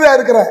ஜாக்கிரதையா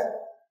இருக்கிறேன்,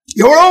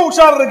 எவ்வளவு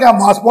உஷார் இருக்கேன்,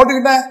 மாஸ்க்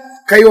போட்டுக்கிட்டேன்,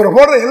 கை ஒரு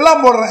போடுறேன்,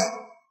 எல்லாம் போடுறேன்.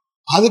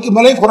 அதுக்கு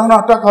மேலே கொரோனா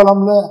அட்டாக்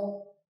ஆகலாம்ல,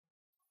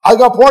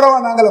 அதுக்காக போடவா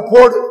நாங்கள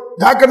போடு,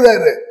 ஜாக்கிரதையா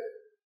இரு.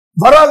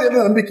 வராது என்ற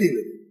நம்பிக்கை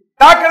இல்லை.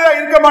 ஜாக்கிரதையா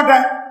இருக்க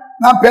மாட்டேன்,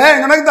 நான்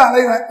எனக்கு தான்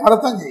அலைவேன்,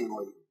 வரத்தான் செய்யும்.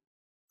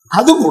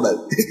 அது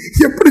கூடாது.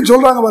 எப்படி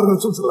சொல்றாங்க பாருங்க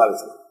ரசூல் ஸல்லல்லாஹு அலைஹி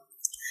வஸல்லம்.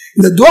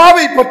 இந்த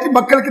துஆவை பற்றி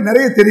மக்களுக்கு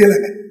நிறைய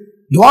தெரியலைங்க.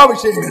 துஆ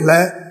விஷயங்கள்ல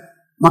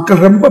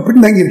மக்கள் ரொம்ப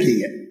பின்தங்கி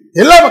இருக்கீங்க.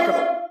 எல்லா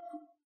மக்களும்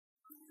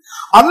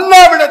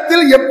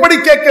அல்லாஹ்விடத்தில் எப்படி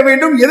கேட்க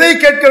வேண்டும், எதை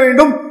கேட்க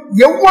வேண்டும்,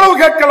 எவ்வளவு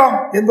கேட்கலாம்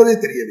என்பதே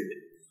தெரியவில்லை.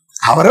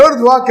 அவரவர்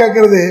துஆ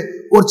கேட்கறது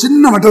ஒரு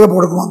சின்ன வட்டத்தை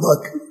போடுக்குமா,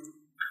 துஆக்கு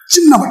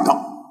சின்ன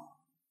வட்டம்.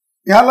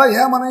 யாரெல்லாம்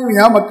என் மனைவி,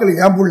 என் மக்கள்,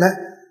 என் புள்ள,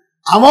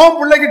 அவன்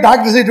பிள்ளைக்கு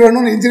டாக்டர் சீட்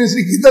வேணும்னு, இன்ஜினியர்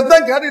சீட்,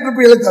 இதைத்தான் கேட்டுட்டு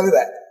இருப்பீங்களே தவிர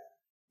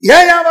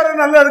ஏன்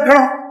வியாபாரம் நல்லா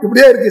இருக்கணும்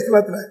இப்படியே இருக்கு.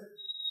 இஸ்லாத்துல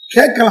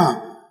கேட்கலாம்.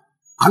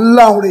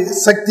 அல்லாஹ்வுடைய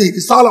சக்தி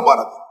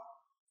விசாலமானது.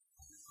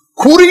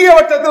 குறுகிய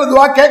வட்டத்தில்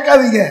துஆ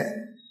கேட்காதீங்க.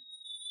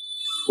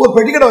 ஒரு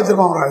பெட்டிக்கடை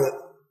வச்சிருப்பான் ஒரு ஆளு,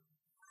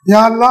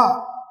 யா அல்லாஹ்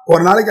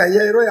ஒரு நாளைக்கு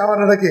 5000 ரூபாய்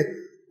வியாபாரம் நடக்கு,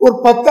 ஒரு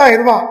 10,000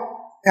 ரூபாய்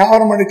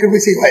வியாபாரம் பண்ணி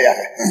கிருபை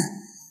செய்வாயாக.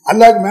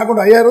 அல்லாஹ்க்கு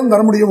மேற்கொண்டு 5000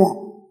 தர முடியுமோ?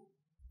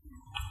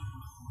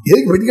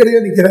 எதுக்கு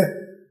பெட்டிக்கடையா நிக்கிற?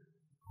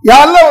 யா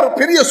அல்லாஹ் ஒரு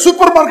பெரிய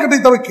சூப்பர்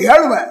மார்க்கெட்டை தர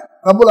கேளுவேன்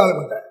ரப்புல்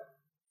ஆலமீன்.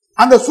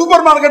 அந்த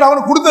சூப்பர் மார்க்கெட்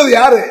அவனுக்கு கொடுத்தது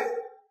யாரு?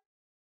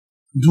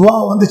 துஆ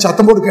வந்து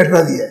சத்தம் போட்டு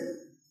கேட்காதீங்க.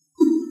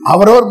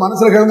 அவரவர்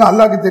மனசுல கேளுங்க,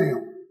 அல்லாஹ்க்கு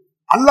தெரியும்.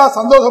 அல்லாஹ்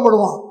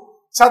சந்தோஷப்படுவான்.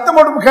 சத்தம்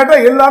போட்டு கேட்டா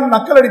எல்லாரும்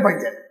நக்கல்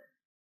அடிப்பாங்க.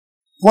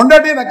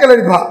 கொண்டாட்டியே நக்கல்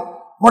அடிப்பா.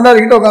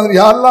 கொண்டாடிக்கிட்ட உட்காந்து,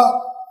 யா அல்லாஹ்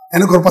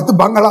எனக்கு ஒரு 10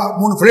 பங்களா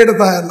 3 பிளேட்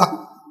தான், எல்லாம்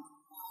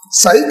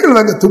சைக்கிள்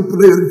வாங்க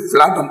துப்பு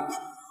பிளாட்டம்.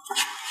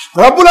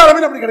 ரப்புல்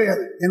ஆலமீன் அப்படி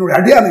கிடையாது. என்னுடைய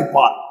அடியானை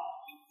பார்,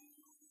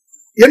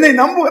 என்னை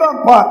நம்புகிறான்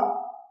பார்,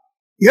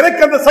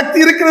 எனக்கு அந்த சக்தி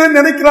இருக்கிறது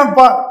நினைக்கிறான்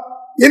பார்,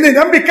 என்னை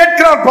நம்பி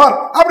கேட்கிறான் பார்.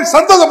 அப்படி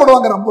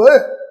சந்தோஷப்படுவாங்க. ரொம்ப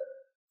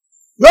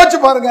யோசிச்சு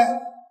பாருங்க,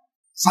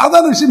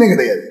 சாதாரண விஷயமே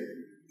கிடையாது.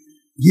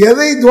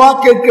 எதை துஆ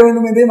கேட்க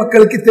வேண்டும் என்றே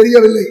மக்களுக்கு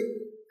தெரியவில்லை.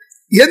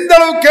 எந்த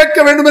அளவு கேட்க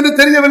வேண்டும் என்று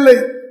தெரியவில்லை.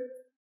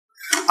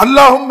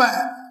 அல்லாஹும்ம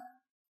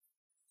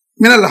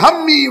மினல்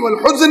ஹம்மி வல்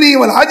ஹுஸ்னி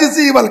வல்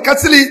அஜ்ஸி வல்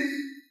கஸ்லி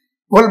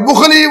வல்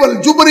புக்லி வல்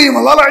ஜுப்ரி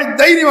வல் அலஇ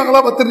தைனி வ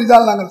கலபத்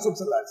ரிஜால். நாங்கள் ரசூல்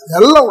ஸல்லல்லாஹு அலைஹி வஸல்லம்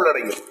எல்லாம்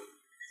உள்ளடங்கி.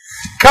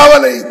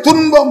 கவலை,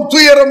 துன்பம்,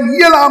 துயரம்,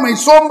 இயலாமை,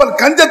 சோம்பல்,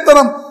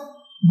 கஞ்சத்தனம்,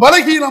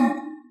 பலகீனம்,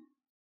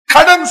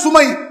 கடன்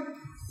சுமை,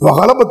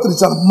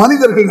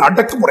 மனிதர்களின்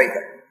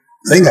அடக்குமுறைகள்.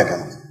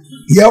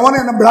 எவனை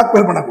என்ன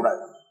பிளாக்மெயில்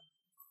பண்ணக்கூடாது.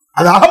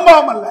 அது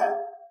அகம்பாவம் அல்ல.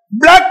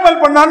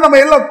 பிளாக்மெயில் பண்ணாலும் நம்ம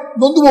எல்லாம்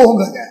நொந்து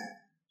போவோங்க.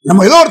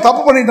 நம்ம ஏதோ ஒரு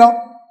தப்பு பண்ணிட்டோம்,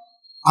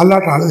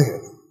 அல்லாட்ட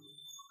அழுதுகிறது.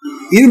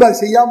 இனிமேல்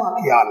செய்யாம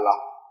அல்லா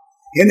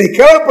என்னை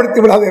கேவலப்படுத்தி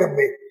விடாதே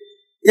ரப்பே,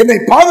 என்னை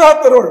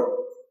பாதுகாத்தரோடு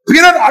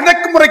பிறர்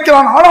அடக்குமுறைக்கு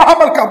நான்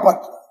ஆளாகாமல்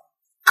காப்பாற்ற.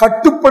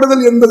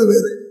 கட்டுப்படுதல் என்பது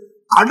வேறு,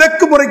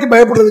 அடக்குமுறைக்கு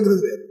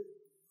பயப்படுதல் வேறு.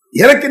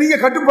 எனக்கு நீங்க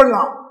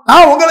கட்டுப்படலாம்,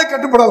 நான் உங்களை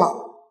கட்டுப்படலாம்.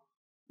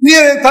 நீ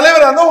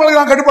தலைவராக இருந்தா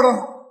உங்களுக்கு நான்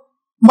கட்டுப்படலாம்,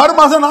 மறு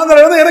மாசம் நான்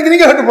தலைவர் எனக்கு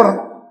நீங்க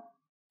கட்டுப்படலாம்.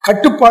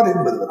 கட்டுப்பாடு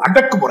என்பது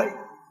அடக்குமுறை.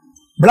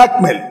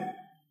 பிளாக்மெயில்,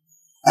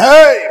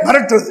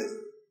 மிரட்டுறது,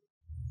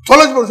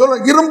 சொல்ல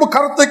இரும்பு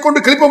கரத்தை கொண்டு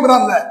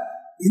கிழிப்போங்கிறான்ல,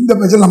 இந்த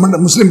மெசேஜ் நம்ம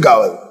முஸ்லிம்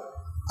காவது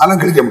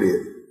அதெல்லாம் கிழிக்க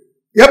முடியாது.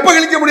 எப்ப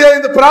கிழிக்க முடியாது?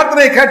 இந்த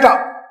பிரார்த்தனையை கேட்டா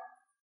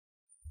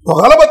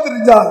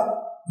கலபத்திருந்தால்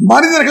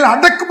மனிதர்கள்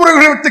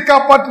அடக்குமுறைகளை விட்டு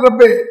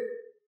காப்பாற்றுறப்பே.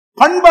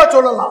 பண்பா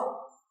சொல்லலாம்,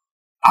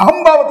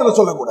 அகம்பாவத்தில்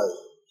சொல்லக்கூடாது,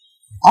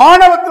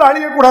 ஆணவத்தில்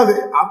அழியக்கூடாது.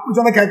 அப்படி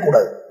சொன்ன கேட்க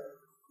கூடாது.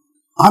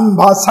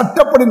 அன்பா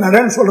சட்டப்படி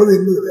நடன்னு சொல்றது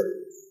என்பது வேறு.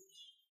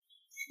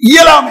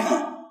 இயலாமை,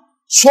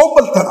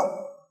 சோம்பல்தனம்,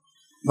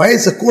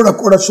 வயசு கூட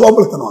கூட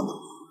சோம்பல்தனம் வந்து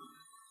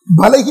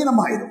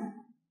பலகீனமாயிரும்.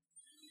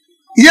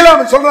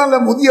 இயலாமை சொல்றாங்க,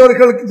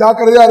 முதியவர்களுக்கு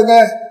ஜாக்கிரதையா இருங்க,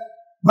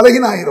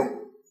 பலகீனம் ஆயிரும்.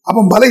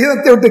 அப்ப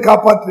பலகீனத்தை விட்டு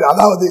காப்பாற்று,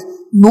 அதாவது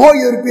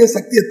நோய் எதிர்ப்பிய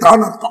சக்தியை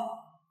தான் அர்த்தம்.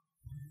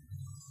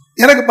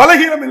 எனக்கு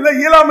பலகீனம் இல்லை,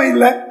 இயலாமை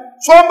இல்லை,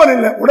 சோம்பல்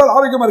இல்லை, உடல்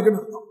ஆரோக்கியமா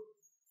இருக்குன்னு அர்த்தம்.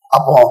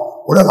 அப்போ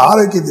உடல்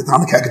ஆரோக்கியத்தை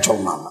தான் கேட்க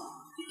சொல்லலாம்.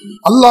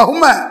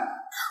 அல்லாஹும்ம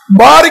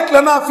பாரிக்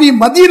லனா ஃபீ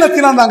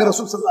மதீனத்தினா நாங்க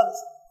ரசூல் ஸல்லல்லாஹு அலைஹி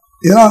வஸல்லம்.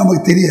 இதெல்லாம்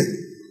நமக்கு தெரியாது.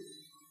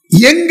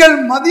 எங்கள்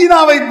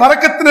மதீனாவை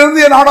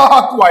பரக்கத்திலிருந்து நாடாக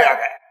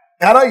ஆக்குவாயாக.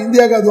 யாரா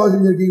இந்தியாவுக்கு துவா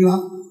செஞ்சிருக்கீங்களா?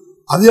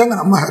 அதையாங்க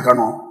நம்ம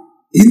கேட்கணும்.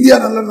 இந்தியா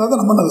நல்லா இருந்தா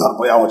நம்ம நல்லா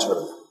இருப்போம். யா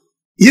வச்சுக்கிறது.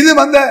 இது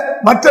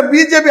மற்ற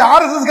பிஜேபி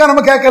RSS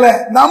நம்ம கேட்கல,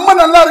 நம்ம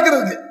நல்லா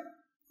இருக்கிறதுக்கு.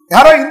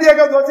 யாரோ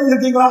இந்தியாவுக்கு துவா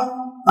செஞ்சிருக்கீங்களா?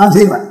 நான்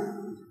செய்வேன்,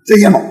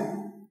 செய்யணும்.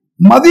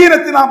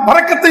 மதீனத்தினா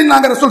பரக்கத்தை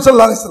நாங்க ரசூல்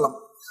ஸல்லல்லாஹு அலைஹி வஸல்லம்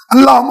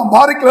அல்லாஹும்ம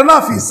பாரிக் லனா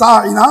ஃபீ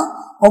சாயினா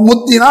வ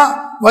முத்தினா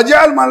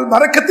வஜஅல் மல்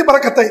பரக்கத்தி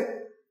பரக்கத்தை,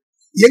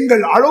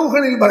 எங்கள்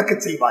அளவுகளில்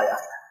பரக்கத்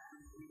செய்வாயாக.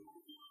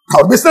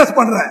 அவர் பிசினஸ்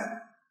பண்றேன்,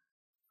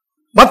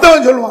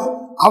 மத்தவன் சொல்லுவான்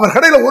அவர்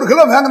கடையில 1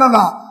 கிலோ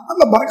வாங்கினா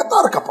அந்த பரக்கத்தா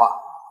இருக்கப்பா,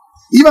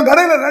 இவன்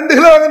கடையில 2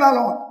 கிலோ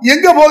வாங்கினாலும்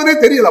எங்க போகுதுன்னே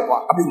தெரியலப்பா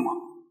அப்படிமா.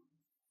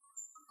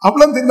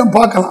 அப்பெல்லாம் தெரியும்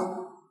பார்க்கலாம்.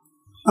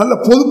 நல்ல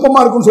பொதுப்பமா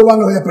இருக்குன்னு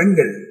சொல்லுவாங்க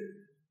பெண்கள்,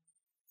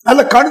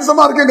 நல்ல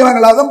கணிசமா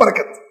இருக்குங்கிறாங்களா, அதான்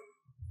பரக்கத்.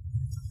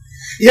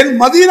 என்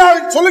மதீனாவை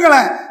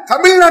சொல்லுங்களேன்,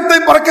 தமிழ்நாட்டை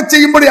பறக்க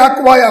செய்யும்படி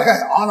ஆக்குவாயாக.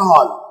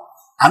 ஆனால்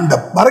அந்த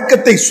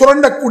பறக்கத்தை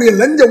சுரண்டக்கூடிய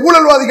லஞ்ச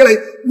ஊழல்வாதிகளை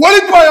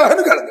ஒழிப்பாயாக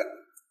கேளுங்க.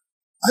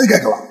 அது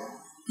கேட்கலாம்.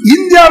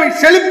 இந்தியாவை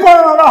செழிப்பான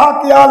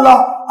நாடாக்கியா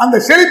அந்த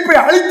செழிப்பை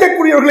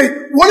அழிக்கக்கூடியவர்களை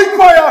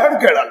ஒழிப்பாயாக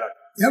கேளல.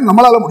 ஏன்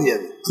நம்மளால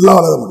முடியாது,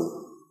 அல்லாஹ்வால முடியும்,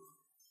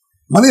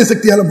 மனித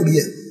சக்தியால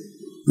முடியாது.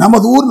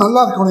 நமது ஊர்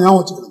நல்லா இருக்கணும், ஞாபகம்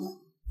வச்சுக்கணுங்க.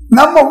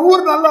 நம்ம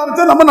ஊர் நல்லா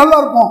இருந்தா நம்ம நல்லா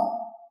இருப்போம்.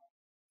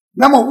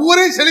 நம்ம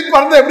ஊரே செழிப்பா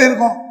இருந்தா எப்படி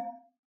இருக்கும்?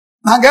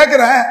 நான்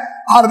கேட்கிறேன்,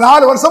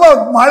 4 வருஷமா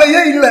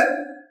மழையே இல்லை,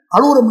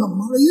 அழுகுறோம்ல,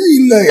 மழையே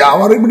இல்லை,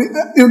 அவர் இப்படி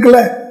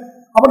இருக்குல்ல.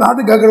 அப்ப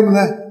நாட்டு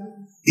கேட்கறோம்ல,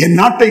 என்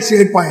நாட்டை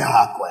செழிப்பாயா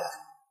ஆக்குவாயா.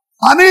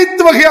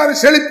 அனைத்து வகையான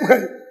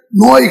செழிப்புகள்,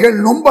 நோய்கள்,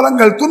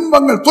 நொம்பலங்கள்,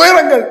 துன்பங்கள்,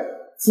 துயரங்கள்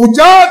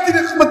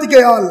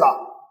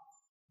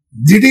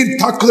திடீர்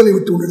தாக்குதலை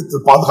விட்டு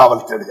உன்னிடத்தில்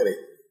பாதுகாவல்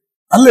தேடுகிறேன்.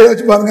 நல்ல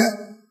யோசிச்சு பாருங்க.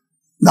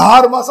 இந்த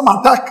 6 மாசம்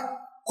அட்டாக்,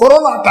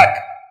 கொரோனா அட்டாக்,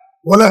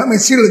 உலகமே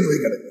சீரழிந்து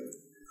வைக்கிறது.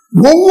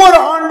 ஒவ்வொரு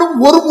ஆண்டும்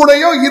 1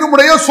 முறையோ 2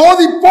 முறையோ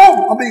சோதிப்போம்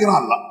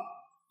அப்படிங்கிறான்.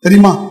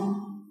 தெரியுமா?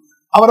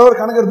 அவரவர்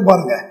கணக்கு எடுத்து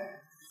பாருங்க.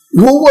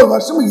 ஒவ்வொரு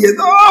வருஷமும்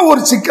ஏதோ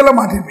ஒரு சிக்கலை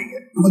மாட்டிருப்பீங்க,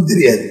 நமக்கு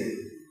தெரியாது.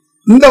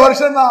 இந்த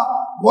வருஷம் தான்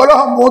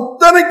உலகம்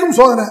மொத்தனைக்கும்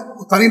சோதனை.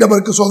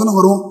 தனிநபருக்கு சோதனை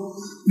வரும்,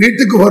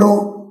 வீட்டுக்கு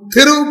வரும்,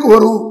 தெருவுக்கு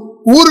வரும்,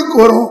 ஊருக்கு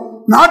வரும்,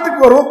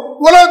 நாட்டுக்கு வரும்,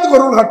 உலகத்துக்கு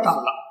வரும்.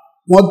 கட்டான்ல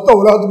மொத்த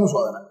உலகத்துக்கும்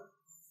சோதனை.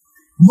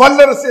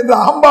 வல்லரசு என்று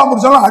அகம்பா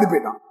முடிச்சாலும் ஆடி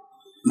போயிட்டான்.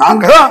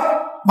 நாங்க தான்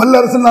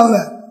வல்லரசு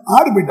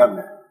ஆடி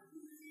போயிட்டாங்க,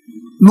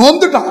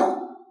 நொந்துட்டான்.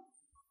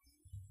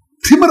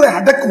 திமிரை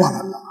அடக்குவான்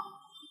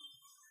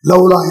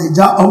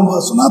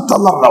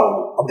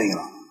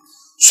அப்படிங்கிறான்.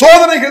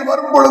 சோதனைகள்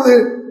வரும் பொழுது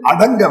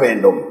அடங்க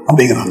வேண்டும்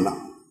அப்படிங்கிறான்.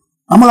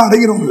 நம்மள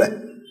அடங்கிறோம் இல்ல.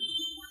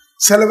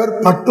 சில பேர்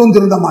பட்டும்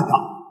திருந்த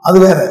மாட்டான், அது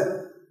வேற.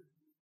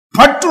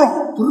 பற்றும்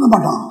திருந்த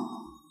மாட்டான்.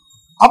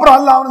 அப்புறம்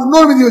அல்ல அவனுக்கு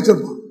இன்னொரு விதி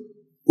வச்சிருக்கான்.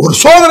 ஒரு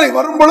சோதனை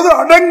வரும் பொழுது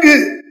அடங்கு,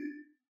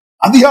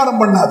 அதிகாரம்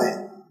பண்ணாது,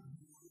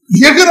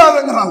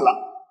 எகிராதங்கிறான்.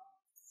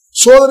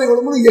 சோதனை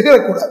வரும்போது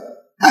எகிரக்கூடாது.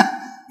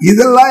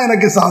 இதெல்லாம்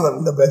எனக்கு சாதனம்,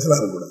 இந்த பேச்செல்லாம்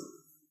இருக்கக்கூடாது.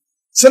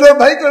 சில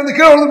பைக்ல இருந்து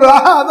கீழே விழுந்து,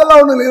 அதெல்லாம்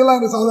ஒண்ணு இல்லை, இதெல்லாம்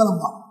எனக்கு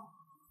சாதனமா.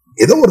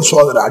 ஏதோ ஒரு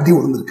சோதனை அடி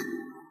விழுந்திருக்கு,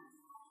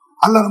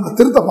 அல்ல நம்ம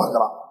திருத்த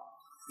பார்க்கலாம்.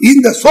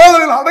 இந்த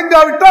சோதனையில்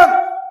அடங்காவிட்டால்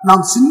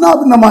நாம் சின்ன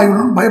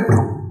பின்னமாயிடும்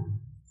பயப்படுறோம்.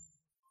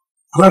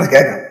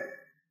 கேட்க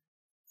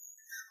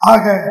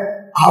ஆக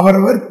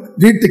அவரவர்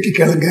வீட்டுக்கு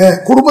கேளுங்க,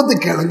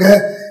 குடும்பத்துக்கு கேளுங்க,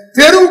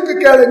 தெருவுக்கு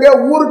கேளுங்க,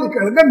 ஊருக்கு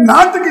கேளுங்க,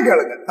 நாட்டுக்கு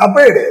கேளுங்க,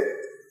 தப்பே கிடையாது.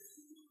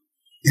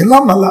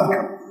 எல்லாம் நல்லா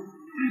இருக்கணும்.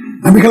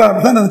 நபிகள்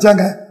அப்படிதான்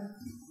நினைச்சாங்க.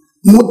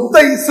 மொத்த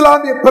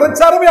இஸ்லாமிய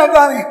பிரச்சாரமே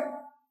அதுதானே,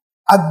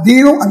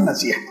 அத்தீனும்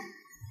அந்நசியா,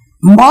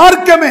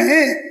 மார்க்கமே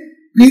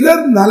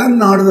பிறர் நலன்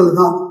நாடுதல்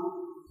தான்.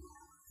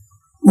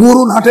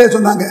 ஊரு நாட்டே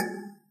சொன்னாங்க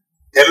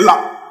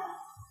எல்லாம்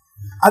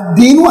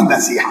அத்தீனும்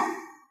அந்நசியா.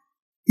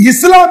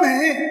 இஸ்லாமே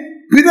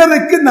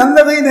பிறருக்கு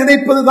நல்லதை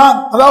நினைப்பதுதான்.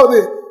 அதாவது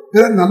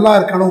பிறர் நல்லா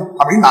இருக்கணும்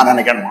அப்படின்னு நான்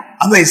நினைக்கணுமா,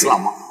 அந்த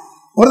இஸ்லாமா.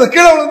 ஒருத்தர்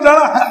கீழே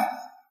விழுந்துட்டானா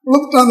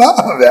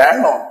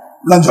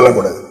வேணும்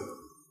சொல்லக்கூடாது.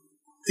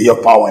 ஐயோ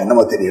பாவம்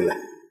என்னமோ தெரியல,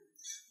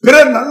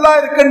 பிறர் நல்லா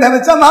இருக்குன்னு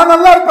நினைச்சா நான்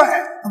நல்லா இருப்பேன்,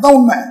 அதான்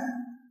உண்மை.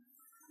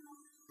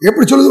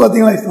 எப்படி சொல்லுது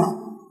பாத்தீங்களா இஸ்லாம்?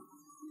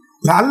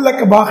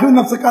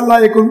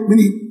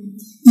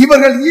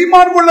 இவர்கள்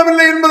ஈமான்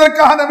கொள்ளவில்லை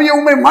என்பதற்காக நபியை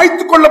உண்மை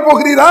மாய்த்துக் கொள்ள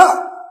போகிறீரா?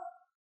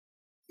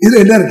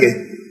 இதுல என்ன இருக்கு?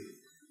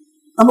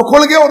 நம்ம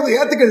கொள்கையை ஒருத்தர்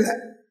ஏத்துக்கல,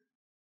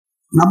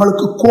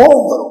 நம்மளுக்கு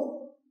கோபம் வரும்,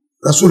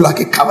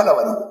 ரசூலுல்லாஹ்க்கு கவலை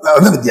வரும்.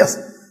 அதான்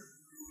வித்தியாசம்.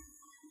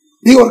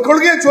 நீங்க ஒரு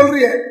கொள்கையை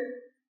சொல்றீங்க,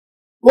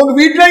 உங்க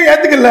வீட்டிலே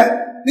ஏத்துக்கல,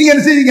 நீங்க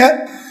என்ன செய்வீங்க?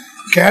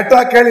 கேட்டா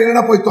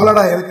கேள்வி போய்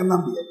தொலைடா, எனக்கு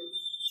நம்பிய.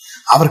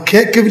 அவர்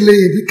கேட்கவில்லை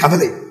என்று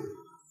கவலை.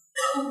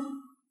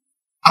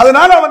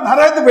 அதனால அவன்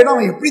நரகத்து போயிட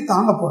அவன் எப்படி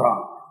தாங்க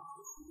போறான்?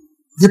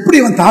 எப்படி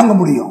அவன் தாங்க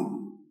முடியும்?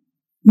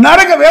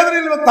 நரக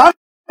வேதனையில்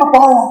தாங்க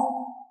பாவம்,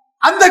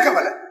 அந்த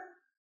கவலை.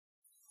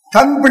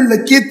 தன்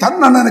பிள்ளைக்கு,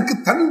 தன் அண்ணனுக்கு,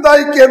 தன்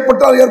தாய்க்கு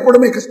ஏற்பட்டால்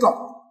ஏற்படுமே கஷ்டம்.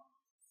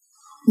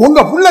 உங்க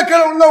புள்ள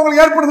கீழே உள்ள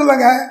உங்களுக்கு ஏற்படுது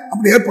இல்லைங்க,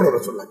 அப்படி ஏற்படுற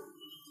சொல்ல.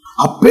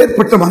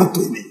 அப்பேற்பட்ட மன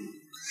தூய்மை,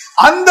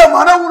 அந்த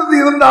மன உறுதி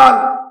இருந்தால்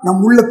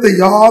நம் உள்ளத்தை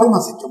யாரும்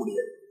அசைக்க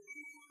முடியாது.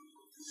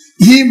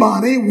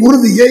 ஈமானை,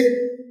 உறுதியை,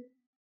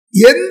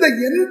 எந்த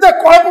எந்த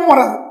குழப்பமும்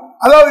வராது.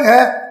 அதாவது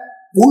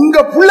உங்க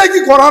பிள்ளைக்கு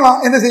கொரோனா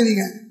என்ன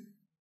செய்வீங்க?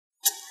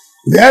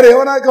 வேற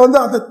எவனாக்க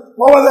அது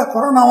போவாத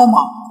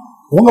கொரோனாவாமா,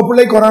 உங்க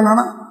பிள்ளை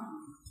கொரோனா,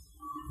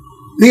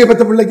 நீங்க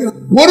பெற்ற பிள்ளைக்கு,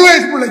 ஒரு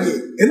வயசு பிள்ளைக்கு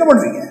என்ன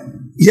பண்ணுவீங்க?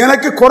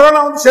 எனக்கு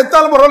கொரோனா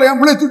செத்தாலும் பரவாயில்ல, என்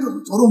பிள்ளை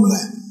தூக்கிட்டு சொல்லுவோம்ல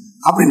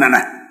அப்படின்னு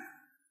நினை.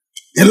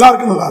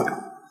 எல்லாருக்கும் நல்லா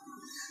இருக்கும்.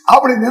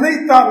 அப்படி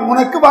நினைத்தால்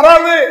உனக்கு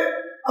வராது.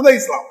 அதான்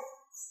இஸ்லாம்.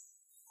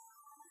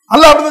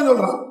 அல்லாஹ் அப்படிதான்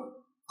சொல்றான்.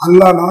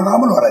 அல்லாஹ்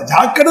நாடாமல் வர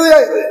ஜாக்கிரதையா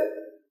இரு,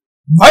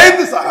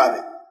 பயந்து சாகாது.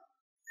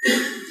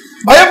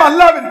 பயம்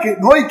அல்லாஹ்விற்கு,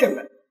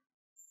 நோய்க்கல்ல.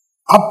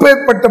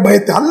 அப்பேற்பட்ட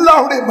பயத்தை,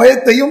 அல்லாஹ்வுடைய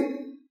பயத்தையும்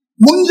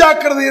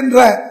முன்ஜாக்கிரதை என்ற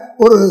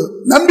ஒரு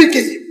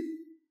நம்பிக்கையும்,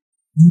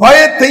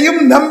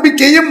 பயத்தையும்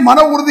நம்பிக்கையும் மன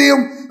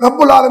உறுதியும்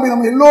ரப்புல் ஆலமீன்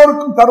நம்ம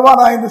எல்லோருக்கும்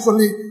தருவாரா என்று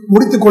சொல்லி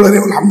முடித்துக்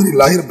கொள்கிறேன்.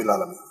 அல்ஹம்துலில்லாஹி ரப்பில்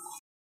ஆலமீன்.